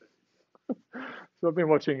 So I've been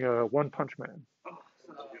watching One Punch Man. Oh,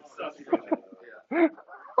 such a good stuff. Yeah. So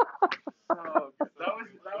good. That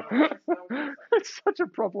was It's such a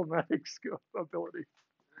problematic skill ability.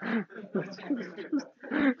 I'm not sure who.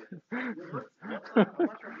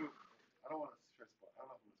 I don't want to stress, but I don't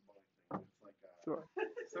know if it was a thing. It's like Sorry.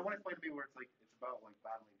 someone explained to me where it's like it's about like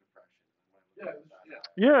battling depression.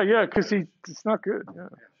 Yeah, because it's not good. Yeah.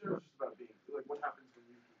 Sure, it's just about being like what happens when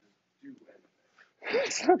you can just do anything.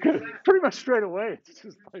 It's not good. Pretty much straight away. It's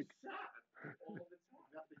just like. Sad all the time.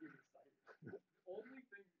 Nothing is exciting. The only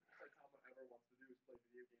thing Saitama ever wants to do is play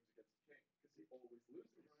video games against King because he always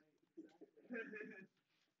loses.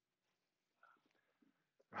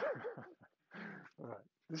 All right.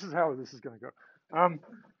 This is how this is going to go.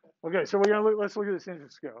 Okay, so let's look at this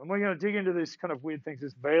interest scale, and we're going to dig into these kind of weird things.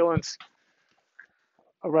 This valence,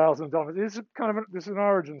 arousal, and dominance. This is an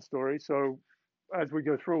origin story. So as we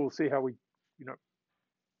go through, we'll see how we,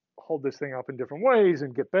 hold this thing up in different ways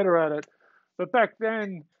and get better at it. But back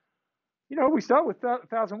then, we start with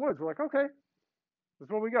 1,000 words. We're like, okay,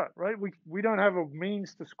 that's what we got, right? We don't have a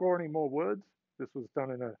means to score any more words. This was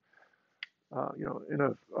done in a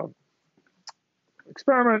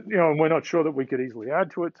experiment, and we're not sure that we could easily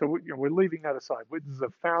add to it. So we're leaving that aside. This is a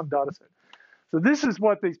found data set. So this is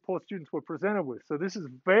what these poor students were presented with. So this is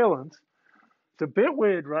valence. It's a bit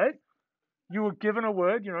weird, right? You were given a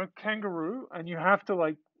word, kangaroo, and you have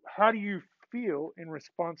to how do you feel in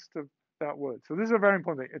response to that word? So this is a very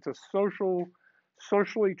important thing. It's a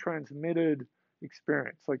socially transmitted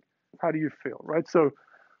experience. Like, how do you feel, right? So,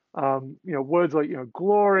 words like,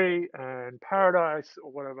 glory and paradise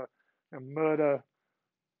or whatever, and murder,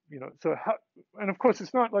 so how, and of course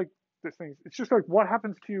it's not like this thing, it's just like what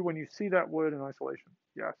happens to you when you see that word in isolation.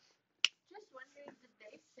 Yes. Just wondering, did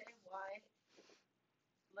they say why,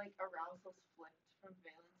 like, arousals flipped from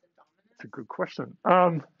valence and dominance? It's a good question.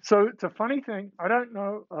 So it's a funny thing. I don't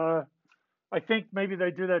know. I think maybe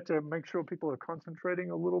they do that to make sure people are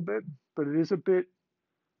concentrating a little bit, but it is a bit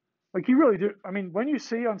like you really do. I mean, when you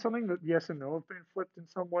see on something that yes and no have been flipped in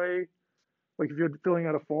some way, like if you're filling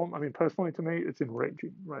out a form, I mean, personally to me, it's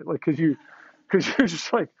enraging, right? Like, because you're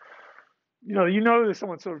just like, there's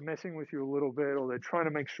someone sort of messing with you a little bit, or they're trying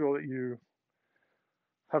to make sure that you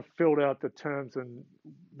have filled out the terms and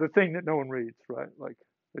the thing that no one reads, right? Like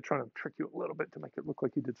they're trying to trick you a little bit to make it look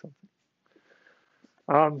like you did something.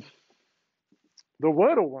 The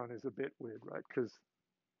Wordle one is a bit weird, right? Because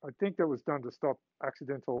I think that was done to stop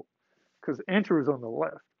accidental, because enter is on the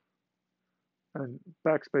left and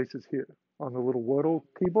backspace is here on the little Wordle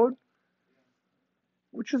keyboard,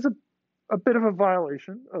 which is a bit of a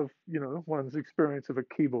violation of, one's experience of a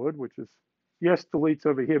keyboard, which is, yes, delete's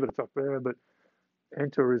over here, but it's up there, but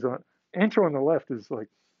enter on the left is like,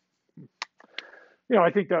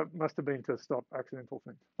 I think that must have been to stop accidental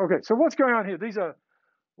things. Okay, so what's going on here? These are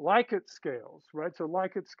Likert scales, right? So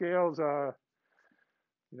Likert scales are,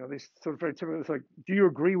 these sort of very typical. It's like, do you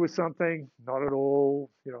agree with something? Not at all.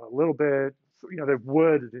 A little bit. So, they're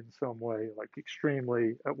worded in some way, like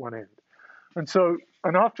extremely at one end. And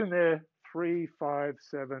often they're 3, 5,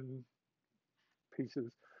 7 pieces.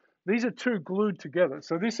 These are two glued together.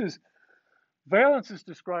 So this is Valence is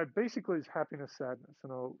described basically as happiness, sadness,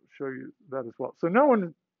 and I'll show you that as well. So no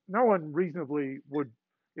one reasonably would,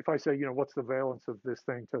 if I say, what's the valence of this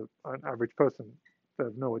thing to an average person, they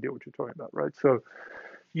have no idea what you're talking about, right? So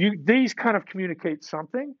these kind of communicate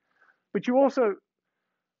something, but you also,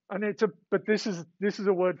 and but this is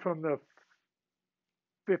a word from the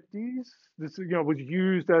 50s. This was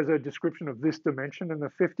used as a description of this dimension in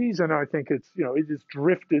the 50s, and I think it has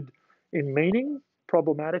drifted in meaning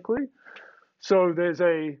problematically. So there's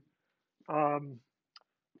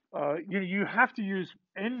you have to use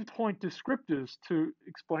endpoint descriptors to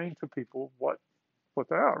explain to people what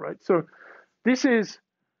they are, right? So this is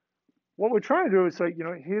what we're trying to do is say,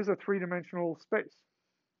 here's a three-dimensional space.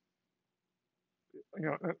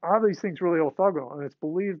 Are these things really orthogonal? And it's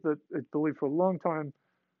believed for a long time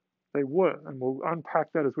they were, and we'll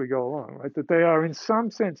unpack that as we go along, right? That they are in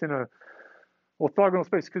some sense in a orthogonal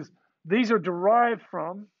space because these are derived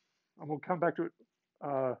from, and we'll come back to it,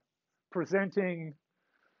 presenting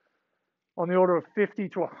on the order of 50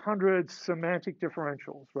 to 100 semantic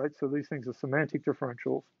differentials, right? So these things are semantic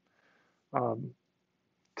differentials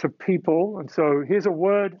to people. And so here's a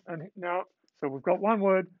word, and now, so we've got one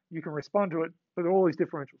word, you can respond to it, but all these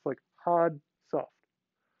differentials like hard, soft,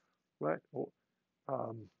 right? Or,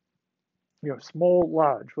 small,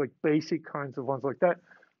 large, like basic kinds of ones like that,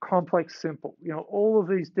 complex, simple, all of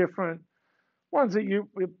these different ones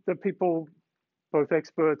that people, both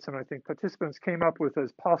experts and I think participants, came up with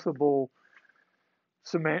as possible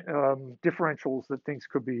differentials that things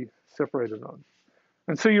could be separated on.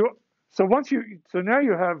 And so now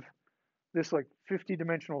you have this like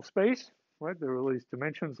 50-dimensional space, right? There are these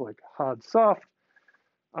dimensions like hard, soft,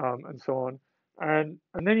 and so on. And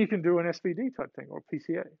then you can do an SVD type thing or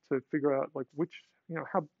PCA to figure out like which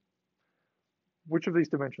of these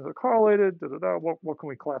dimensions are correlated, what can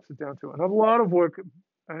we collapse it down to? And a lot of work,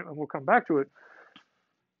 and we'll come back to it,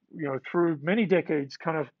 through many decades,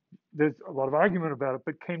 kind of, there's a lot of argument about it,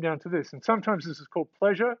 but came down to this. And sometimes this is called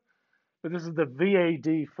pleasure, but this is the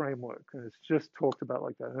VAD framework, and it's just talked about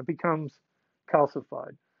like that. And it becomes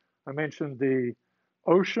calcified. I mentioned the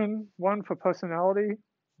ocean one for personality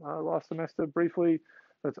last semester briefly.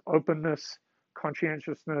 That's openness,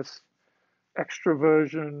 conscientiousness,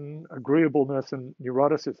 extroversion, agreeableness, and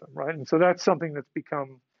neuroticism, right? And so that's something that's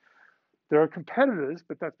become, there are competitors,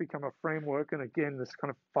 but that's become a framework. And again, this kind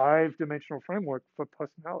of 5-dimensional framework for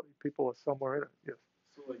personality. People are somewhere in it, yes.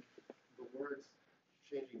 So like the words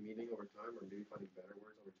changing meaning over time or maybe finding better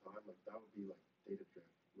words over time, like that would be like data drift,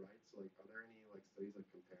 right? So like are there any like studies like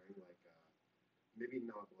comparing like maybe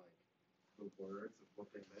not like the words of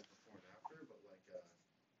what they meant before and after, but like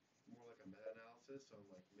more like a meta-analysis. So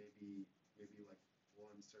like maybe like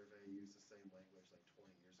one survey used the same language like 20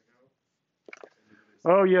 years ago.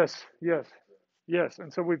 Oh yes.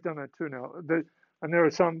 And so we've done that too now. And there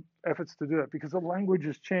are some efforts to do that because the language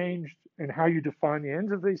has changed and how you define the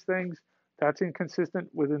ends of these things. That's inconsistent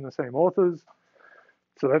within the same authors.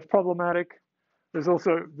 So that's problematic. There's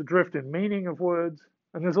also the drift in meaning of words.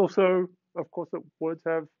 And there's also, of course, that words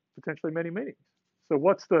have potentially many meanings. So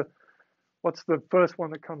what's the first one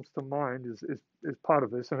that comes to mind is part of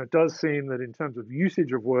this. And it does seem that in terms of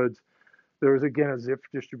usage of words, there is again a zip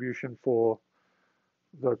distribution for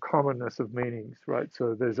the commonness of meanings, right?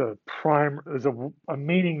 So there's a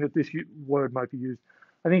meaning that this word might be used.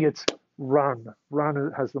 I think it's run.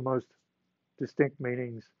 Run has the most distinct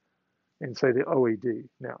meanings in, say, the OED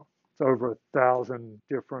now. It's over 1,000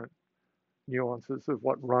 different nuances of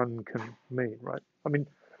what run can mean, right? I mean,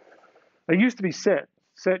 it used to be set.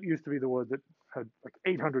 Set used to be the word that had like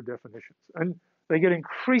 800 definitions. And they get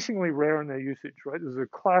increasingly rare in their usage, right? This is a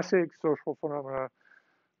classic social phenomena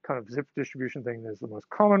kind of zip distribution thing. There's the most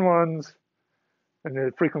common ones, and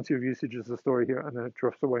the frequency of usage is the story here, and then it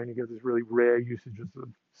drifts away and you get these really rare usages of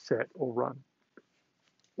set or run.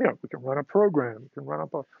 We can run a program, we can run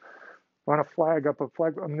a flag up a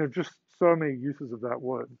flag. I mean, there are just so many uses of that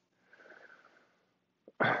word.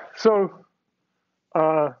 So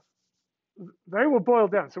they were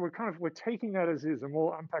boiled down. So we're taking that as is, and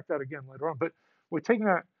we'll unpack that again later on. But we're taking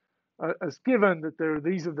that as given that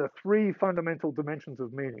these are the 3 fundamental dimensions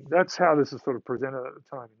of meaning. That's how this is sort of presented at the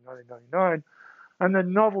time in 1999. And the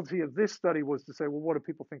novelty of this study was to say, well, what do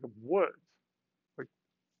people think of words? Like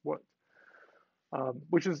what?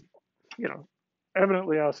 Which is,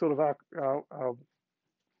 evidently our sort of our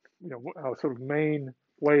sort of main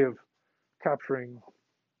way of capturing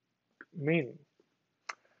meaning.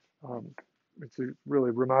 It's a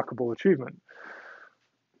really remarkable achievement.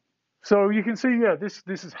 So you can see, this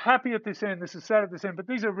is happy at this end, this is sad at this end, but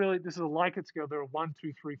this is a Likert scale. There are 1,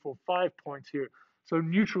 2, 3, 4, 5 points here. So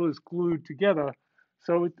neutral is glued together.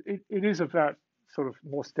 So it is of that sort of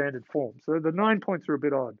more standard form. So the 9 points are a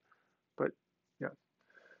bit odd, but yeah.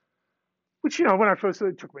 Which, when I first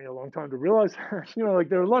it took me a long time to realize, like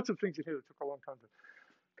there are lots of things in here that took a long time to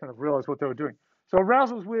kind of realize what they were doing. So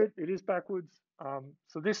arousal is weird. It is backwards.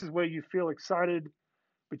 So this is where you feel excited,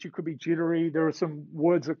 but you could be jittery. There are some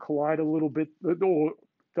words that collide a little bit or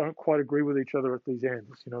don't quite agree with each other at these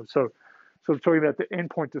ends, So sort of talking about the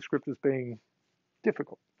endpoint descriptors being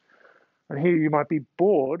difficult. And here you might be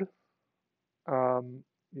bored, or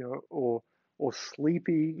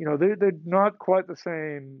sleepy. They're not quite the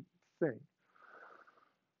same thing.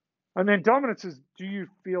 And then dominance is, do you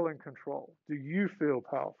feel in control? Do you feel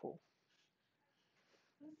powerful?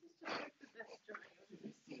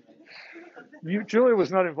 Julia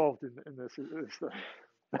was not involved in this.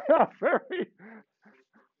 Very.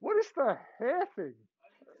 What is the hair thing? It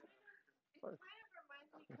kind of reminds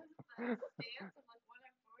me because of that stance of like when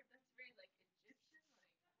I'm forward, that's very like Egyptian,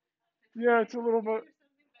 like Yeah, it's a little more.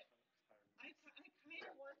 or something. But I kind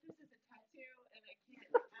of want this as a tattoo, and I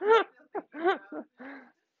can't. I don't feel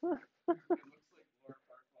like around it. It looks like Laura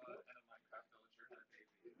Farquaad and a Minecraft villager and a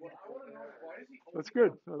baby. Well, I want to know why is he That's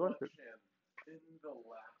good. I only like it. in the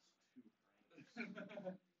last two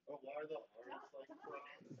frames? Oh, why are the arms like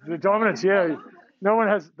crossed? The dominance, yeah. No one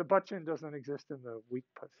has the butt chin doesn't exist in the weak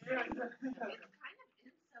person. It's kind of insully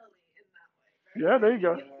in that way, right? Yeah, there you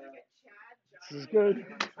go. It's like a Chad job. This is good.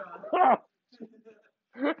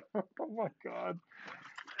 Oh my god.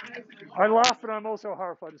 I laugh, but I'm also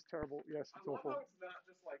horrified. It's terrible. Yes, it's I love awful. how it's not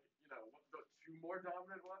just like, the two more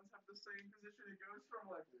dominant ones have the same position. It goes from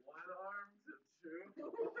like one arm to two.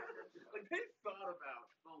 Like they thought about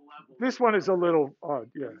the level. This one is a little odd,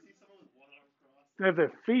 yeah. You see someone with one arm crossed? They have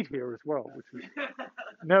their feet here as well, which is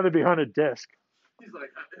now they're behind a desk. He's like,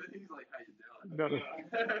 how you doing? No, no.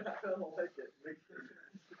 I don't like it.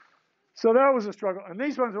 So that was a struggle. And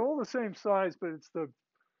these ones are all the same size, but it's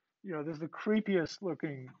there's the creepiest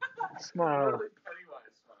looking smile. Really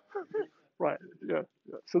Pennywise smile. Right. Yeah.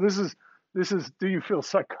 So this is do you feel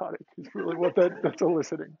psychotic? Is really what that's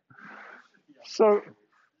eliciting. So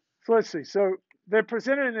let's see. So they're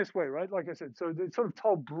presented in this way, right? Like I said, so they're sort of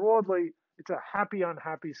told broadly it's a happy,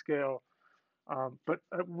 unhappy scale. But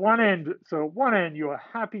at one end, you are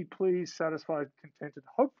happy, pleased, satisfied, contented,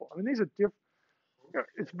 hopeful. I mean, these are different.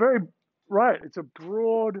 It's very right. It's a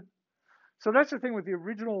broad. So that's the thing with the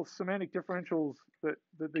original semantic differentials that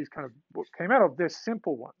these kind of came out of. They're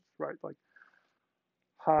simple ones, right? Like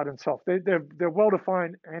hard and soft. They're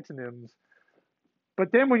well-defined antonyms.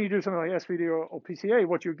 But then when you do something like SVD or PCA,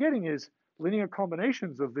 what you're getting is linear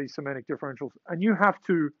combinations of these semantic differentials, and you have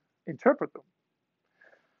to interpret them.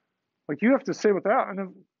 Like you have to say what they are.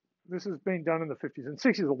 And this has been done in the 50s and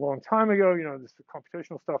 60s a long time ago. This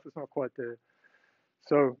computational stuff is not quite there.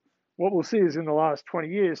 So what we'll see is in the last 20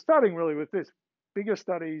 years, starting really with this, bigger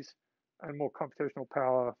studies and more computational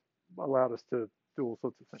power allowed us to do all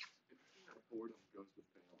sorts of things. Boredom goes with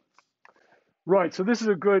balance. Right. So this is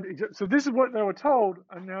a good. So this is what they were told,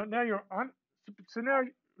 and now you're so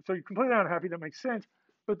you're completely unhappy. That makes sense.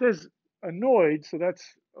 But there's annoyed. So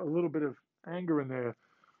that's a little bit of anger in there.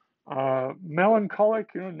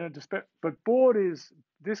 Melancholic, no despair. But bored is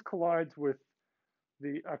this collides with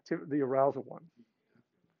the arousal one.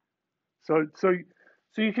 So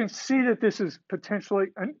you can see that this is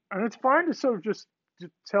potentially, and it's fine to sort of just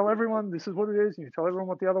tell everyone this is what it is, and you tell everyone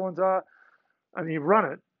what the other ones are, and you run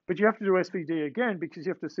it. But you have to do SVD again because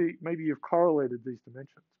you have to see maybe you've correlated these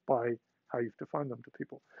dimensions by how you've defined them to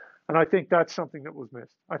people. And I think that's something that was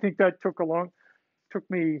missed. I think that took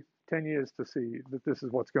me 10 years to see that this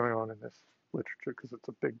is what's going on in this literature because it's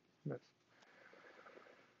a big miss.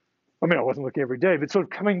 I mean, I wasn't looking every day, but sort of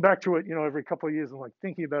coming back to it, every couple of years and like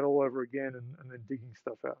thinking about it all over again and then digging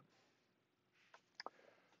stuff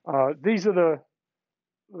out. These are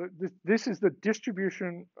this is the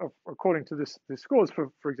distribution of, according to this scores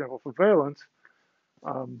for example, for valence.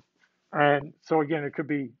 And so again, it could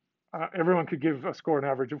be, everyone could give a score an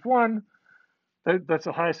average of 1. That's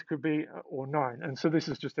the highest it could be, or 9. And so this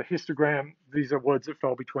is just a histogram. These are words that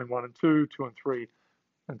fell between 1 and 2, 2 and 3,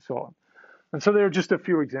 and so on. And so there are just a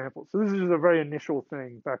few examples. So this is a very initial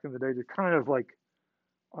thing back in the day to kind of like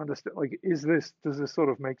understand, like, does this sort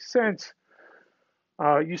of make sense?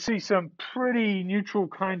 You see some pretty neutral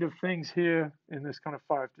kind of things here in this kind of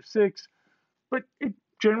 5 to 6, but it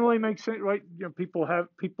generally makes sense, right?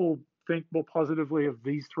 People think more positively of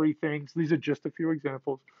these 3 things. These are just a few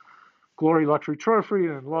examples. Glory, luxury, trophy,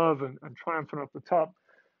 and love, and triumphant up the top.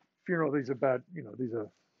 Funeral, these are bad, these are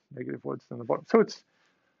negative words on the bottom. So it's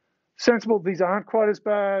sensible, these aren't quite as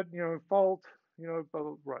bad, fault,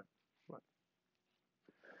 right.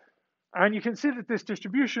 And you can see that this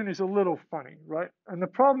distribution is a little funny, right? And the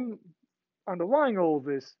problem underlying all of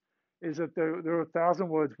this is that there are 1,000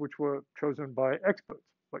 words which were chosen by experts,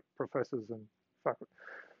 like professors and faculty,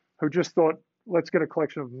 who just thought, let's get a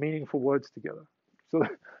collection of meaningful words together. So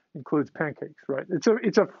that includes pancakes, right?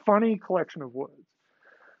 It's a funny collection of words.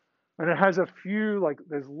 And it has a few, like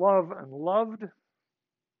there's love and loved,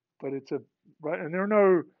 but it's a, right? And there are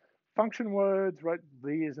no function words, right?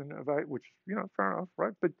 The isn't about, which, fair enough,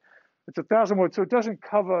 right? But it's 1,000 words, so it doesn't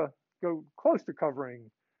go close to covering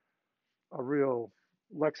a real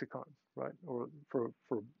lexicon, right? Or for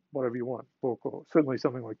whatever you want, book, or certainly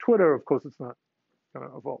something like Twitter. Of course, it's not going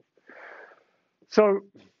to evolve. So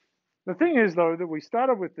the thing is, though, that we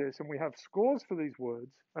started with this, and we have scores for these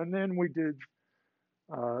words, and then we did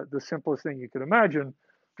the simplest thing you could imagine,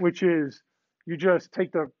 which is you just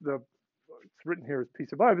take it's written here as P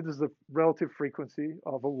sub I, but this is the relative frequency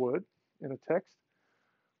of a word in a text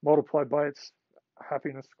multiplied by its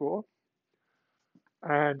happiness score,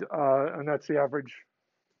 and that's the average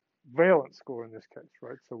valence score in this case,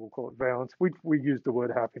 right? So we'll call it valence. We use the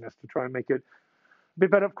word happiness to try and make it a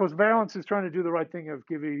bit better. Of course, valence is trying to do the right thing of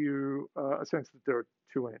giving you a sense that there are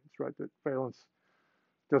two ends, right? That valence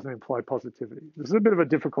doesn't imply positivity. This is a bit of a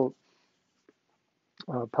difficult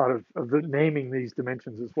part of the naming these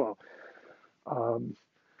dimensions as well. But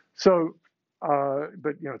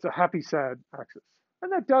it's a happy, sad axis.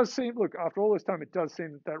 And that does seem, look, after all this time, it does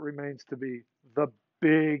seem that remains to be the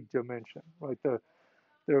big dimension, right? The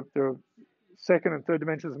second and third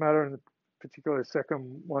dimensions matter, and the particular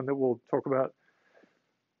second one that we'll talk about,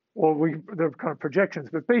 well, they're kind of projections,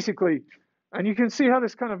 but basically, and you can see how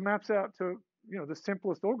this kind of maps out to, the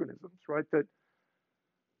simplest organisms, right? That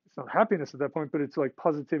it's not happiness at that point, but it's like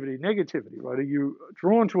positivity, negativity, right? Are you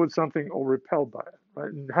drawn towards something or repelled by it,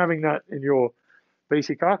 right? And having that in your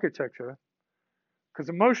basic architecture, because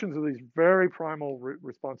emotions are these very primal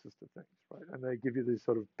responses to things, right? And they give you these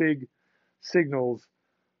sort of big signals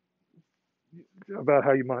about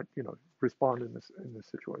how you might, respond in this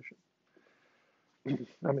situation.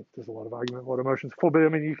 I mean, there's a lot of argument what emotions for, but I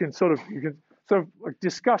mean, you can sort of like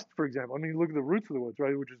disgust, for example. I mean, look at the roots of the words,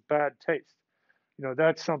 right? Which is bad taste.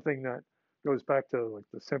 That's something that goes back to like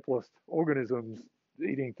the simplest organisms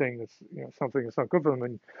eating thing that's, something that's not good for them,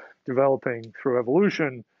 and developing through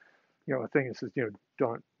evolution, a thing that says,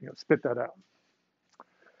 don't, spit that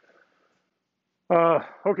out.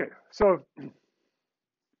 Okay, so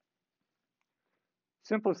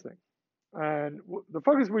simplest thing, and the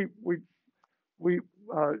focus we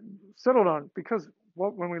settled on, because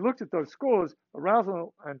when we looked at those scores,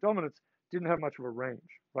 arousal and dominance didn't have much of a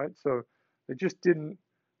range, right? So it just didn't,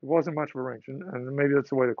 it wasn't much of a range, and maybe that's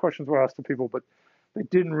the way the questions were asked to people, but they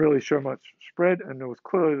didn't really show much spread, and there was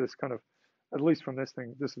clearly this kind of, at least from this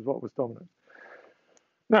thing, this is what was dominant.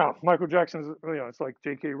 Now, Michael Jackson's, it's like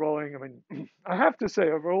J.K. Rowling. I mean, I have to say,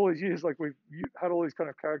 over all these years, like we've had all these kind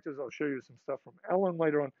of characters. I'll show you some stuff from Ellen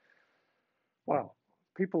later on. Wow,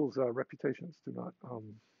 people's reputations do not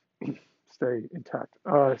stay intact.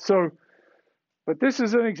 But this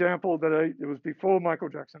is an example that it was before Michael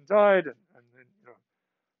Jackson died, and then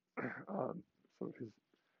sort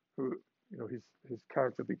of his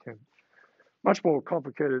character became much more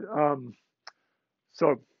complicated.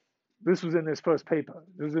 So this was in this first paper.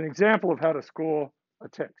 There's an example of how to score a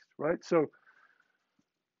text, right? So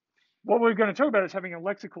what we're going to talk about is having a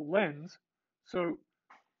lexical lens. So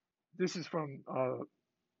this is from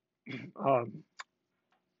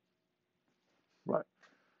right.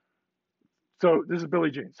 So this is Billie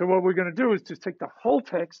Jean. So what we're going to do is just take the whole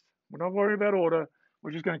text. We're not worried about order.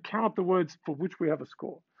 We're just going to count the words for which we have a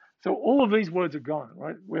score. So all of these words are gone,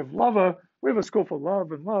 right? We have lover. We have a score for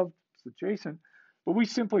love and love. It's adjacent. But we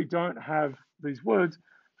simply don't have these words.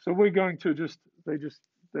 So we're going to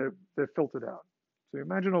they're filtered out. So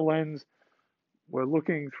imagine a lens. We're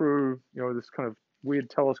looking through, this kind of weird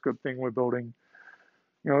telescope thing we're building.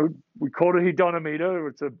 We call it a hedonometer.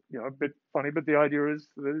 It's a bit funny, but the idea is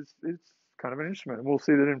that it's kind of an instrument. And we'll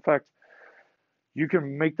see that, in fact, you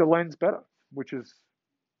can make the lens better, which is,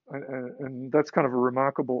 and that's kind of a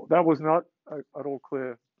remarkable, that was not at all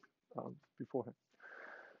clear beforehand.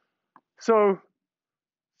 So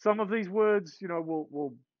some of these words,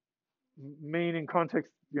 will mean in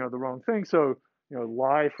context, the wrong thing. So,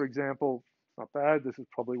 lie, for example, not bad. This is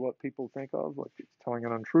probably what people think of, like it's telling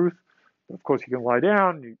an untruth. But of course, you can lie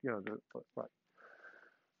down, right.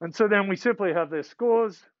 And so then we simply have their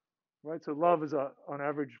scores, right? So love is on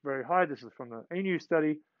average very high. This is from the ANU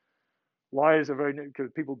study. Lies are very, because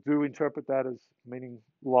people do interpret that as meaning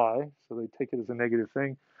lie, so they take it as a negative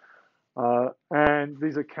thing. And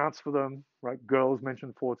these are counts for them, right? Girls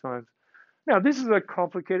mentioned 4 times. Now, this is a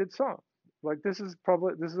complicated song. Like this is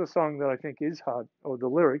a song that I think is hard, or the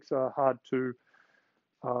lyrics are hard to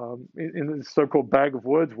in the so-called bag of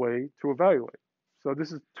words way to evaluate. So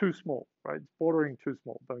this is too small, right? It's bordering too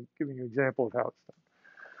small. But I'm giving you an example of how it's done.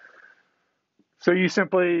 So you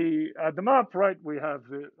simply add them up, right? We have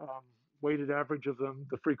the weighted average of them,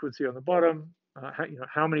 the frequency on the bottom,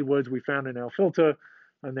 how many words we found in our filter,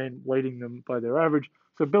 and then weighting them by their average.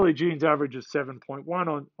 So Billie Jean's average is 7.1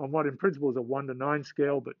 on what in principle is a 1 to 9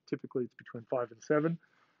 scale, but typically it's between 5 and 7.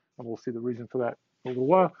 And we'll see the reason for that in a little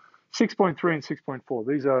while. 6.3 and 6.4.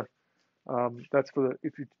 These are, that's for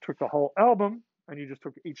if you took the whole album and you just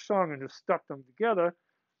took each song and just stuck them together,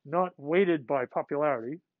 not weighted by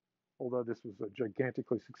popularity, although this was a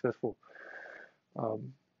gigantically successful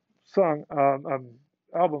song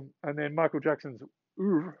album, and then Michael Jackson's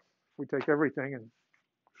oeuvre. If we take everything and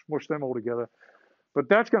smush them all together, but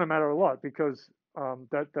that's going to matter a lot because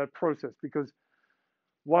that process. Because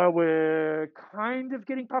while we're kind of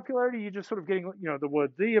getting popularity, you're just sort of getting the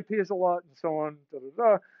word "the" appears a lot and so on. Da, da,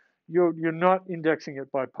 da. You're not indexing it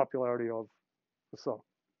by popularity of the song.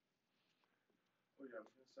 Oh yeah, I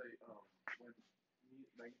was gonna say when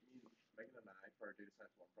Megan and I for our data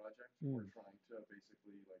science one project, we're trying to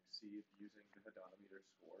basically like see if using the hedonimeter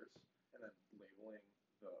scores and then labeling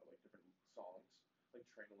the like different songs, like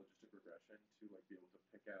train a logistic regression to like be able to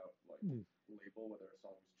pick out like label whether a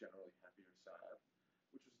song is generally happy or sad,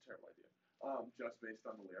 which was a terrible idea. Just based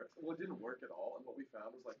on the lyrics. Well, it didn't work at all, and what we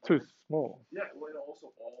found was like too small. Yeah, well, and also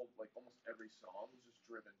almost every song was just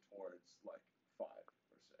driven towards like 5 or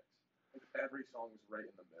 6. Like every song is right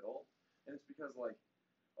in the middle, and it's because like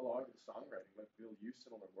a lot of the songwriting, like we'll use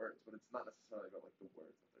similar words, but it's not necessarily about like the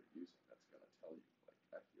words that they're using that's gonna tell you like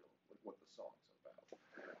I feel like what the song's about.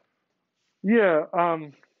 Yeah.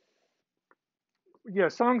 Yeah,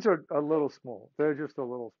 songs are a little small. They're just a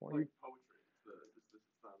little small. Like poetry, it's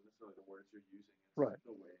not necessarily the words you're using. It's right.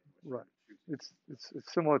 The way in which right. You're choosing.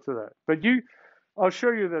 It's similar to that. But I'll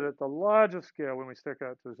show you that at the larger scale, when we stick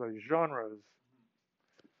out to those genres,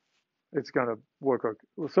 it's going to work. Okay.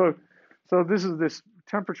 So this is this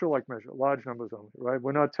temperature-like measure, large numbers only, right?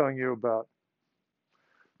 We're not telling you about.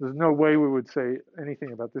 There's no way we would say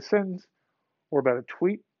anything about this sentence or about a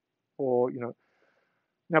tweet or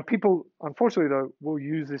Now, people, unfortunately, though, will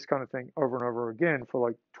use this kind of thing over and over again for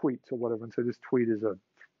like tweets or whatever, and say this tweet is a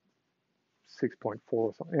 6.4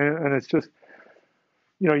 or something, and it's just,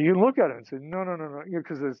 you can look at it and say no,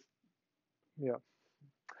 because there's, yeah.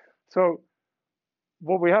 So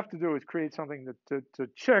what we have to do is create something to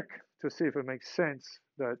check to see if it makes sense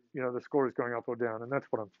that the score is going up or down, and that's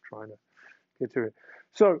what I'm trying to get to.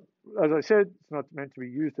 So as I said, it's not meant to be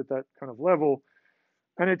used at that kind of level.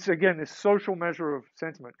 And it's, again, this social measure of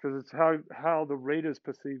sentiment because it's how the readers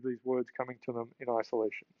perceive these words coming to them in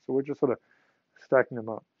isolation. So we're just sort of stacking them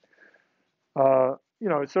up. So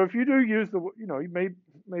if you do use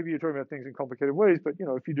maybe you're talking about things in complicated ways, but,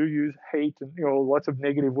 if you do use hate and, lots of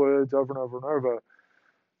negative words over and over and over,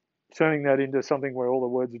 turning that into something where all the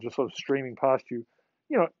words are just sort of streaming past you,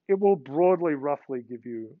 it will broadly, roughly give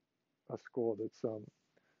you a score that's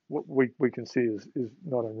what we can see is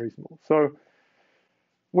not unreasonable. So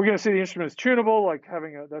we're going to see the instrument is tunable, like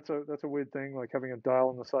having that's a weird thing, like having a dial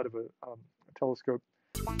on the side of a telescope.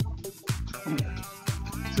 So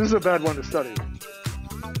this is a bad one to study.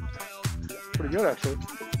 Pretty good, actually.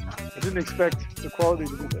 I didn't expect the quality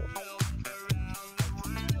to be there.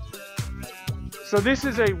 So this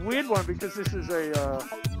is a weird one because this is a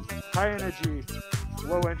high energy,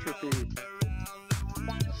 low entropy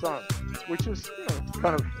song, which is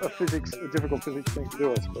kind of a difficult physics thing to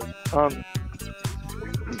do, I suppose.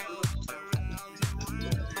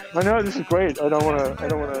 I know this is great. I don't want to.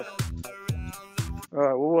 All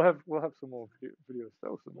right. Well, we'll have some more videos.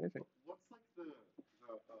 That was amazing. What's like the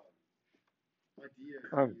idea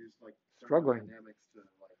I'm to use like struggling. Dynamics to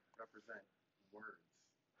like represent words?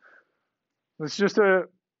 It's just an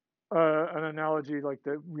analogy like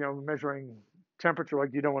measuring temperature.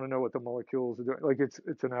 Like you don't want to know what the molecules are doing. Like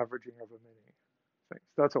it's an averaging of many things.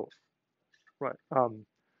 That's all. Right.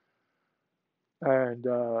 And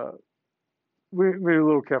we're a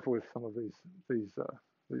little careful with some of these things. Yeah.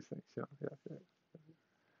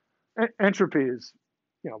 Entropy is,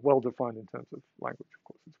 well defined in terms of language. Of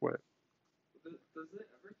course, it's where. Does it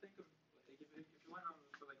ever think of like if you went on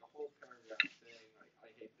for like a whole paragraph saying like I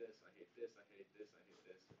hate this, I hate this, I hate this, I hate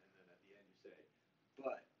this, and then at the end you say,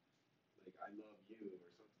 but like I love you or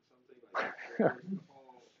something like the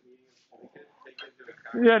whole meaning of take into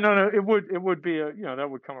account. Yeah, no, it would be that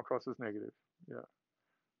would come across as negative. Yeah.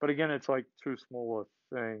 But again, it's like too small a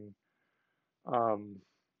thing.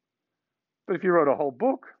 But if you wrote a whole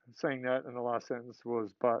book saying that, and the last sentence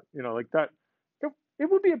was, but, like that, it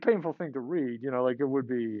would be a painful thing to read, like it would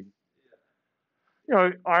be,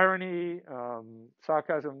 irony,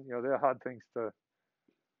 sarcasm, they're hard things to,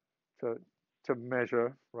 to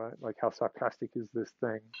measure, right? Like how sarcastic is this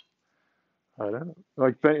thing? I don't know.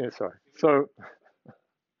 Like, yeah, sorry. So,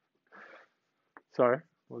 sorry,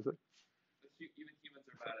 what was it? Even humans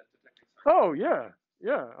are bad at detecting sarcasm. Oh, yeah.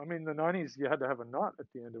 Yeah. I mean, the 90s, you had to have a knot at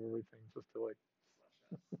the end of everything just to like,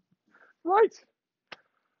 right.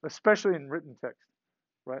 Especially in written text,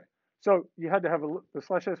 right? So you had to have the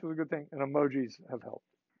slash s was a good thing, and emojis have helped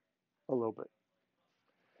a little bit.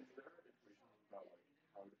 Is there information about like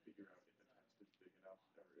how to figure out if a text is big enough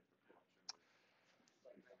or if a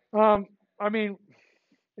collection is? I mean,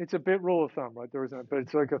 it's a bit rule of thumb, right? There isn't, but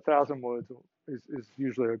it's like 1,000 words is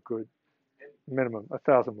usually a good minimum.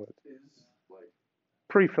 1,000 words. Is like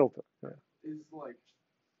Pre-filter. Yeah. is like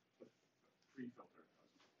a pre-filter.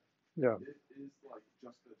 Yeah. Is like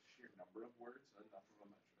just the sheer number of words enough of a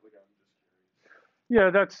metric? Like I'm just curious. Yeah,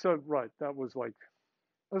 that's right. That was like,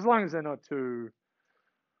 as long as they're not too.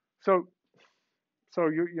 So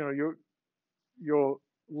your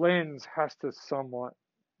lens has to somewhat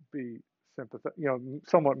be sympathetic,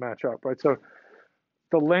 somewhat match up, right? So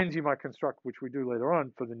the lens you might construct, which we do later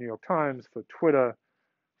on for the New York Times, for Twitter,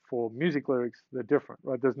 for music lyrics, they're different,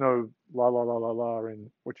 right? There's no la la la la la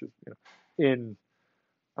in which is in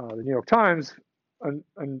the New York Times,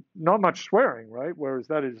 and not much swearing, right? Whereas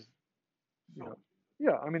that is,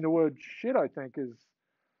 yeah. I mean, the word shit, I think, is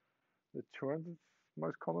the 200th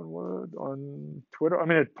most common word on Twitter. I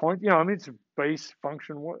mean, it's a base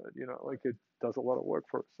function word, like it does a lot of work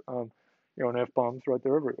for us. And F-bombs right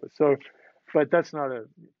there everywhere. So, but that's not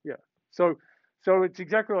yeah. So it's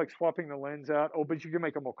exactly like swapping the lens out, but you can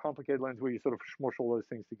make a more complicated lens where you sort of smush all those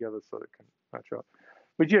things together so it can match up.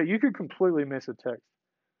 But yeah, you could completely miss a text.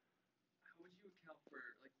 How would you account for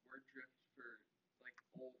like word drift for like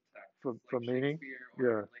old texts, for like meaning?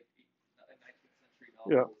 Shakespeare or like 19th century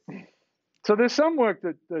Yeah. novels? So there's some work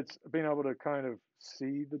that's been able to kind of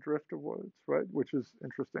see the drift of words, right? Which is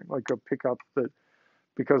interesting. Like a pick up that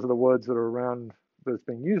because of the words that are around that's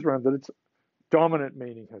being used around that its dominant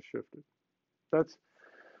meaning has shifted. That's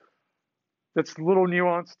a little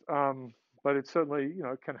nuanced, but it certainly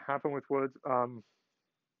can happen with words.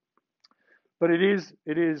 But it is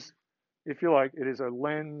if you like, it is a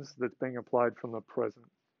lens that's being applied from the present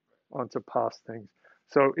onto past things.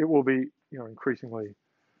 So it will be increasingly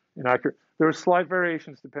inaccurate. There are slight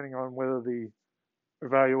variations depending on whether the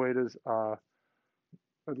evaluators are,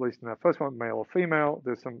 at least in that first one, male or female.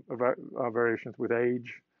 There's some variations with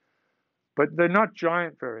age, but they're not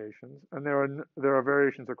giant variations. And there are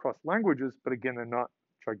variations across languages, but again, they're not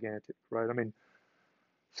gigantic, right? I mean,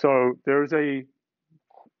 so there's a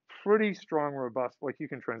pretty strong, robust, like you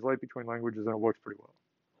can translate between languages and it works pretty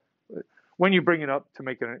well. When you bring it up to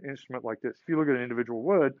make an instrument like this, if you look at an individual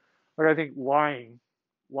word, like I think lying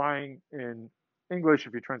in English,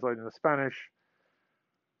 if you translate into Spanish,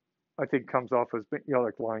 I think comes off as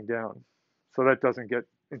like lying down. So that doesn't get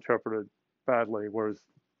interpreted badly, whereas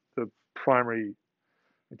the primary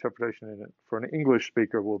interpretation in it for an English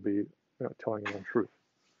speaker will be telling the truth.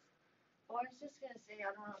 Well, I was just going to say,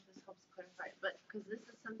 I don't know if this helps clarify, but because this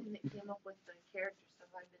is something that came up with the character stuff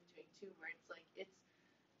I've been doing too, where it's like,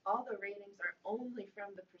 all the ratings are only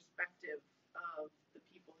from the perspective of the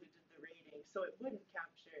people who did the rating. So it wouldn't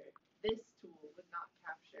capture, this tool would not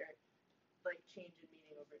capture like change in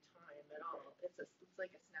meaning over time at all. It's like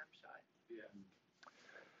a snapshot. Yeah.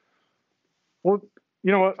 Well,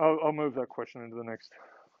 you know what? I'll move that question into the next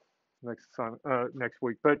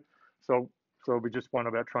week. But so we just one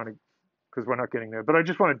about trying to, because we're not getting there. But I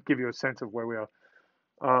just want to give you a sense of where we are.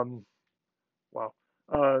 Wow.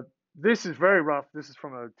 This is very rough. This is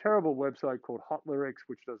from a terrible website called Hot Lyrics,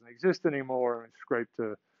 which doesn't exist anymore. And scraped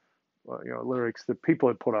to lyrics that people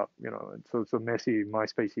had put up. And so it's a messy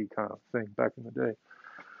MySpacey kind of thing back in the day.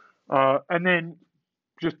 And then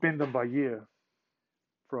just bin them by year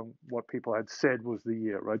from what people had said was the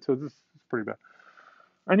year, right? So this is pretty bad.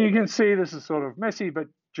 And you can see this is sort of messy, but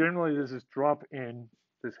generally there's this drop in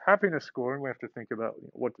this happiness score, and we have to think about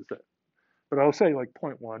what does that. But I'll say like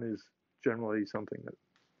 0.1 is generally something that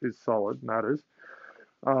is solid, matters.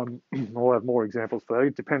 We'll have more examples for that.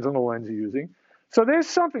 It depends on the lens you're using. So there's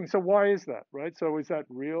something. So why is that, right? So is that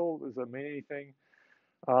real? Does that mean anything?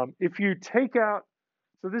 If you take out,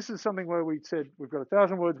 so this is something where we said we've got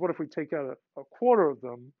 1,000 words. What if we take out a quarter of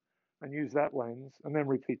them and use that lens and then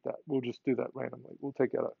repeat that? We'll just do that randomly. We'll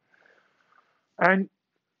take out and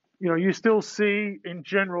you still see in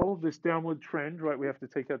general this downward trend, right? We have to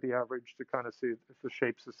take out the average to kind of see if the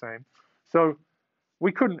shape's the same. So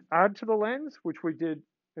we couldn't add to the lens, which we did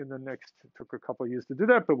in the next, it took a couple of years to do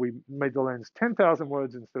that, but we made the lens 10,000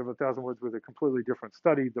 words instead of 1,000 words with a completely different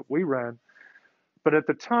study that we ran. But at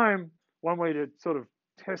the time, one way to sort of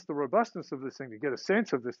test the robustness of this thing, to get a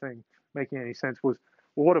sense of this thing making any sense, was,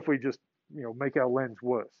 well, what if we just, make our lens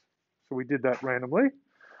worse? So we did that randomly.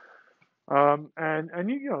 And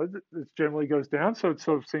this generally goes down, so it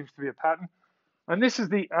sort of seems to be a pattern. And this is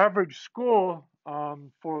the average score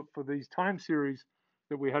for these time series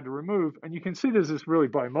that we had to remove. And you can see there's this really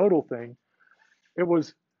bimodal thing. It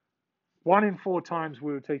was 1 in 4 times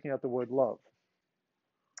we were taking out the word love,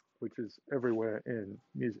 which is everywhere in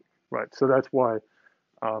music, right? So that's why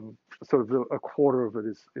sort of a quarter of it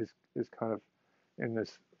is kind of in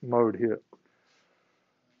this mode here.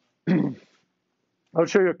 I'll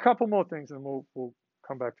show you a couple more things, and we'll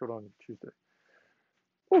come back to it on Tuesday.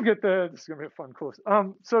 We'll get there. This is going to be a fun course.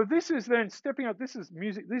 So this is then stepping up. This is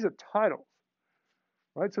music. These are titles,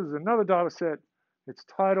 right? So there's another data set. It's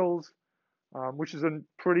titles, which is a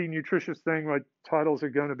pretty nutritious thing, right? Titles are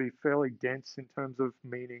going to be fairly dense in terms of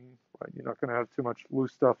meaning, right? You're not going to have too much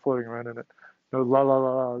loose stuff floating around in it. No la la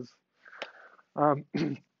la's.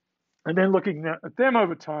 And then looking at them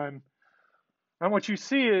over time, and what you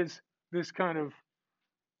see is this kind of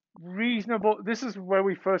reasonable. This is where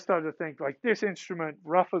we first started to think, like, this instrument,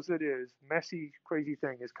 rough as it is, messy, crazy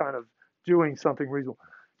thing, is kind of doing something reasonable.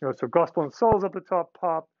 So gospel and soul's up the top,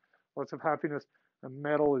 pop, lots of happiness, and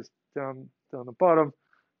metal is down the bottom.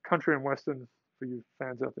 Country and western, for you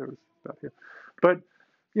fans out there, is about here. But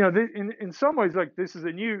in some ways, like, this is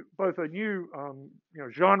both a new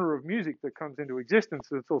genre of music that comes into existence,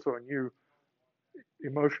 and it's also a new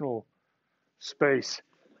emotional space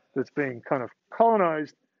that's being kind of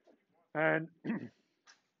colonized. And I'm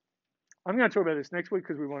going to talk about this next week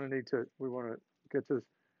because we want to get to this.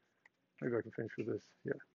 Maybe I can finish with this.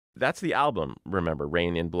 Yeah. That's the album, remember,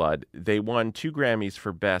 Rain in Blood. They won 2 Grammys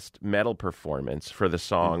for Best Metal Performance for the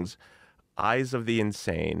songs Eyes of the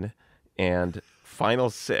Insane and Final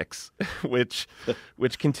Six, which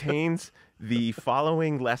contains the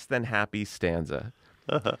following less than happy stanza.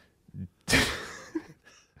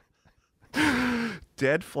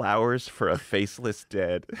 Dead flowers for a faceless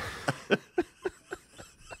dead.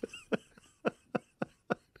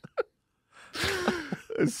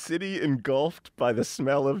 A city engulfed by the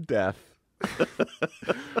smell of death.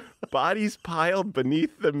 Bodies piled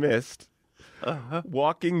beneath the mist.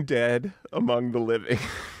 Walking dead among the living.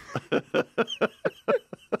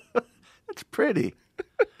 That's pretty.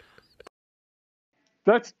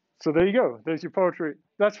 So there you go. There's your poetry.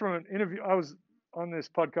 That's from an interview. I was on this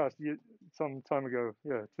podcast some time ago,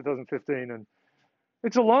 2015, and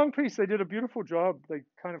it's a long piece. They did a beautiful job. They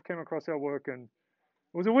kind of came across our work, and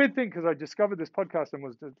it was a weird thing because I discovered this podcast and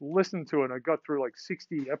was to listen to it, and I got through like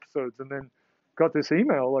 60 episodes and then got this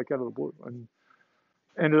email like out of the blue and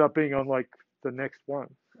ended up being on like the next one,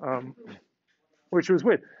 which was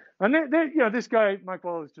weird. And this guy, Mike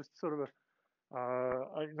Waller, is just sort of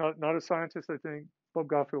not a scientist. I think Bob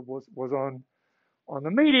Garfield was on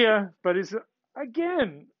the media, but is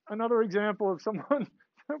again another example of someone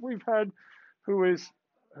that we've had who is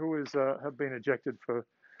have been ejected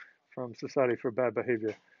from society for bad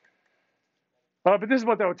behavior. But this is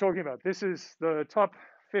what they were talking about. This is the top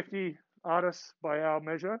 50 artists by our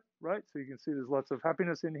measure, right? So you can see there's lots of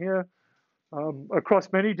happiness in here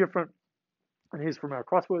across many different, and here's from our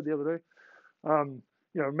crossword the other day,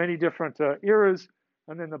 many different eras.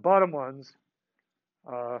 And then the bottom ones,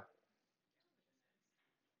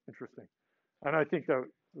 interesting. And I think that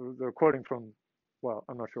they're quoting from, well,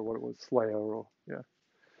 I'm not sure what it was, Slayer or, yeah.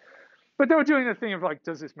 But they were doing the thing of like,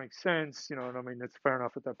 does this make sense? And I mean, it's fair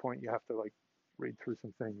enough at that point. You have to like read through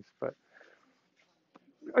some things. But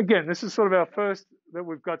again, this is sort of our first that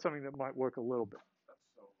we've got something that might work a little bit. That's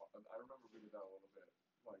so fun. I remember reading that a little bit,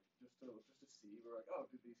 like just to see. We're like, oh,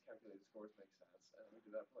 do these calculated scores make sense? And we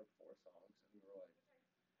did that for like 4 songs, and we were like,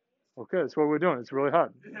 okay, that's what we're doing. It's really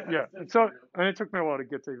hard. Yeah. And so, and it took me a while to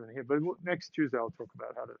get to even here. But next Tuesday, I'll talk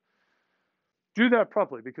about how to do that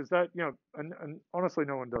properly, because that, and honestly,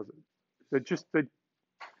 no one does it.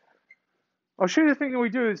 I'll show you the thing that we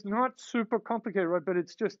do is not super complicated, right? But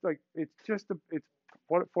it's just like, it's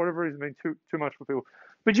for whatever reason, been too much for people.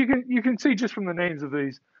 But you can see just from the names of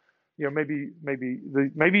these, maybe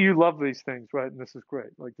you love these things, right? And this is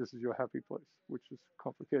great. Like, this is your happy place, which is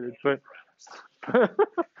complicated, but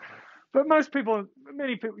but many people,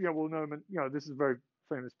 will know them. And, this is very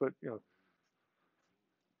famous, but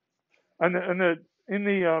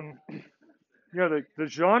the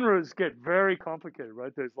genres get very complicated,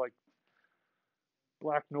 right? There's like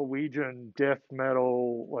Black Norwegian, death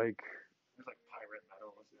metal, like there's like pirate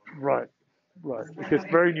metal. Right. Right. It gets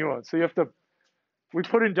very nuanced. So you have to. We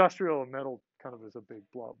put industrial and metal kind of as a big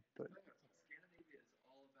blob, but. Scandinavia is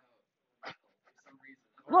all about metal for some reason.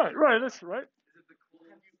 Right. Right. That's right. Is it the cool?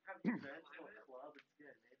 Have you been to a club in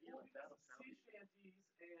Scandinavia? Like that Sea shanties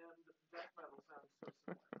and death metal sound so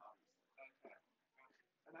similar, obviously.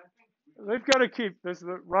 And I think They've got to keep. There's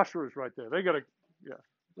the Russia is right there. They got to. Yeah.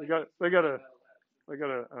 They got. They got to. They got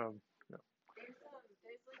to. Yeah.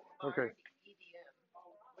 There's like Okay. hard EDM,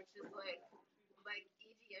 which is like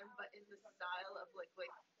EDM but in the style of like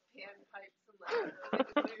panpipes and like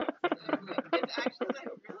flutes and like it's actually like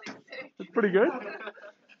really sick. It's pretty good.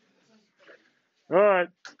 All right.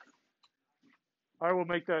 I will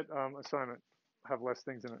make that assignment have less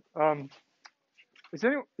things in it. Is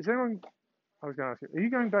anyone? I was going to ask you. Are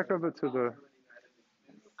you going back over to the?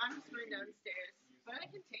 I'm just going downstairs, but I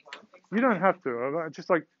can take something. You don't have to.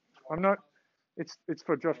 Just like I'm not. It's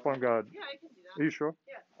for just one guard. Yeah, I can do Are that. you sure?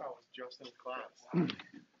 I was just in class.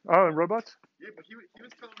 Oh, and robots? Yeah, but he was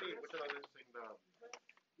telling me, which is interesting,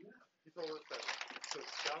 he told us that, so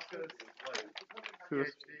Scalca's, like, This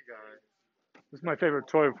PhD guy. is my favorite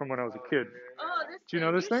toy from when I was a kid. Oh, this. Do you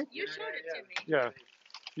know this thing? You showed it to me. Yeah.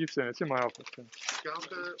 You've seen it. It's in my office. Yeah.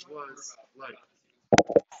 Scalca was, like,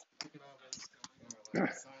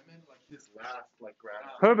 Simon, like, his last, like, grad.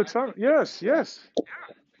 Herbert Simon. Yes, yes.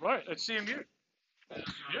 Right, at CMU.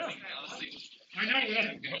 Yeah. I know.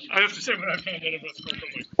 I have to say when I found out about Smoke,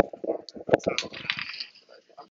 I'm like,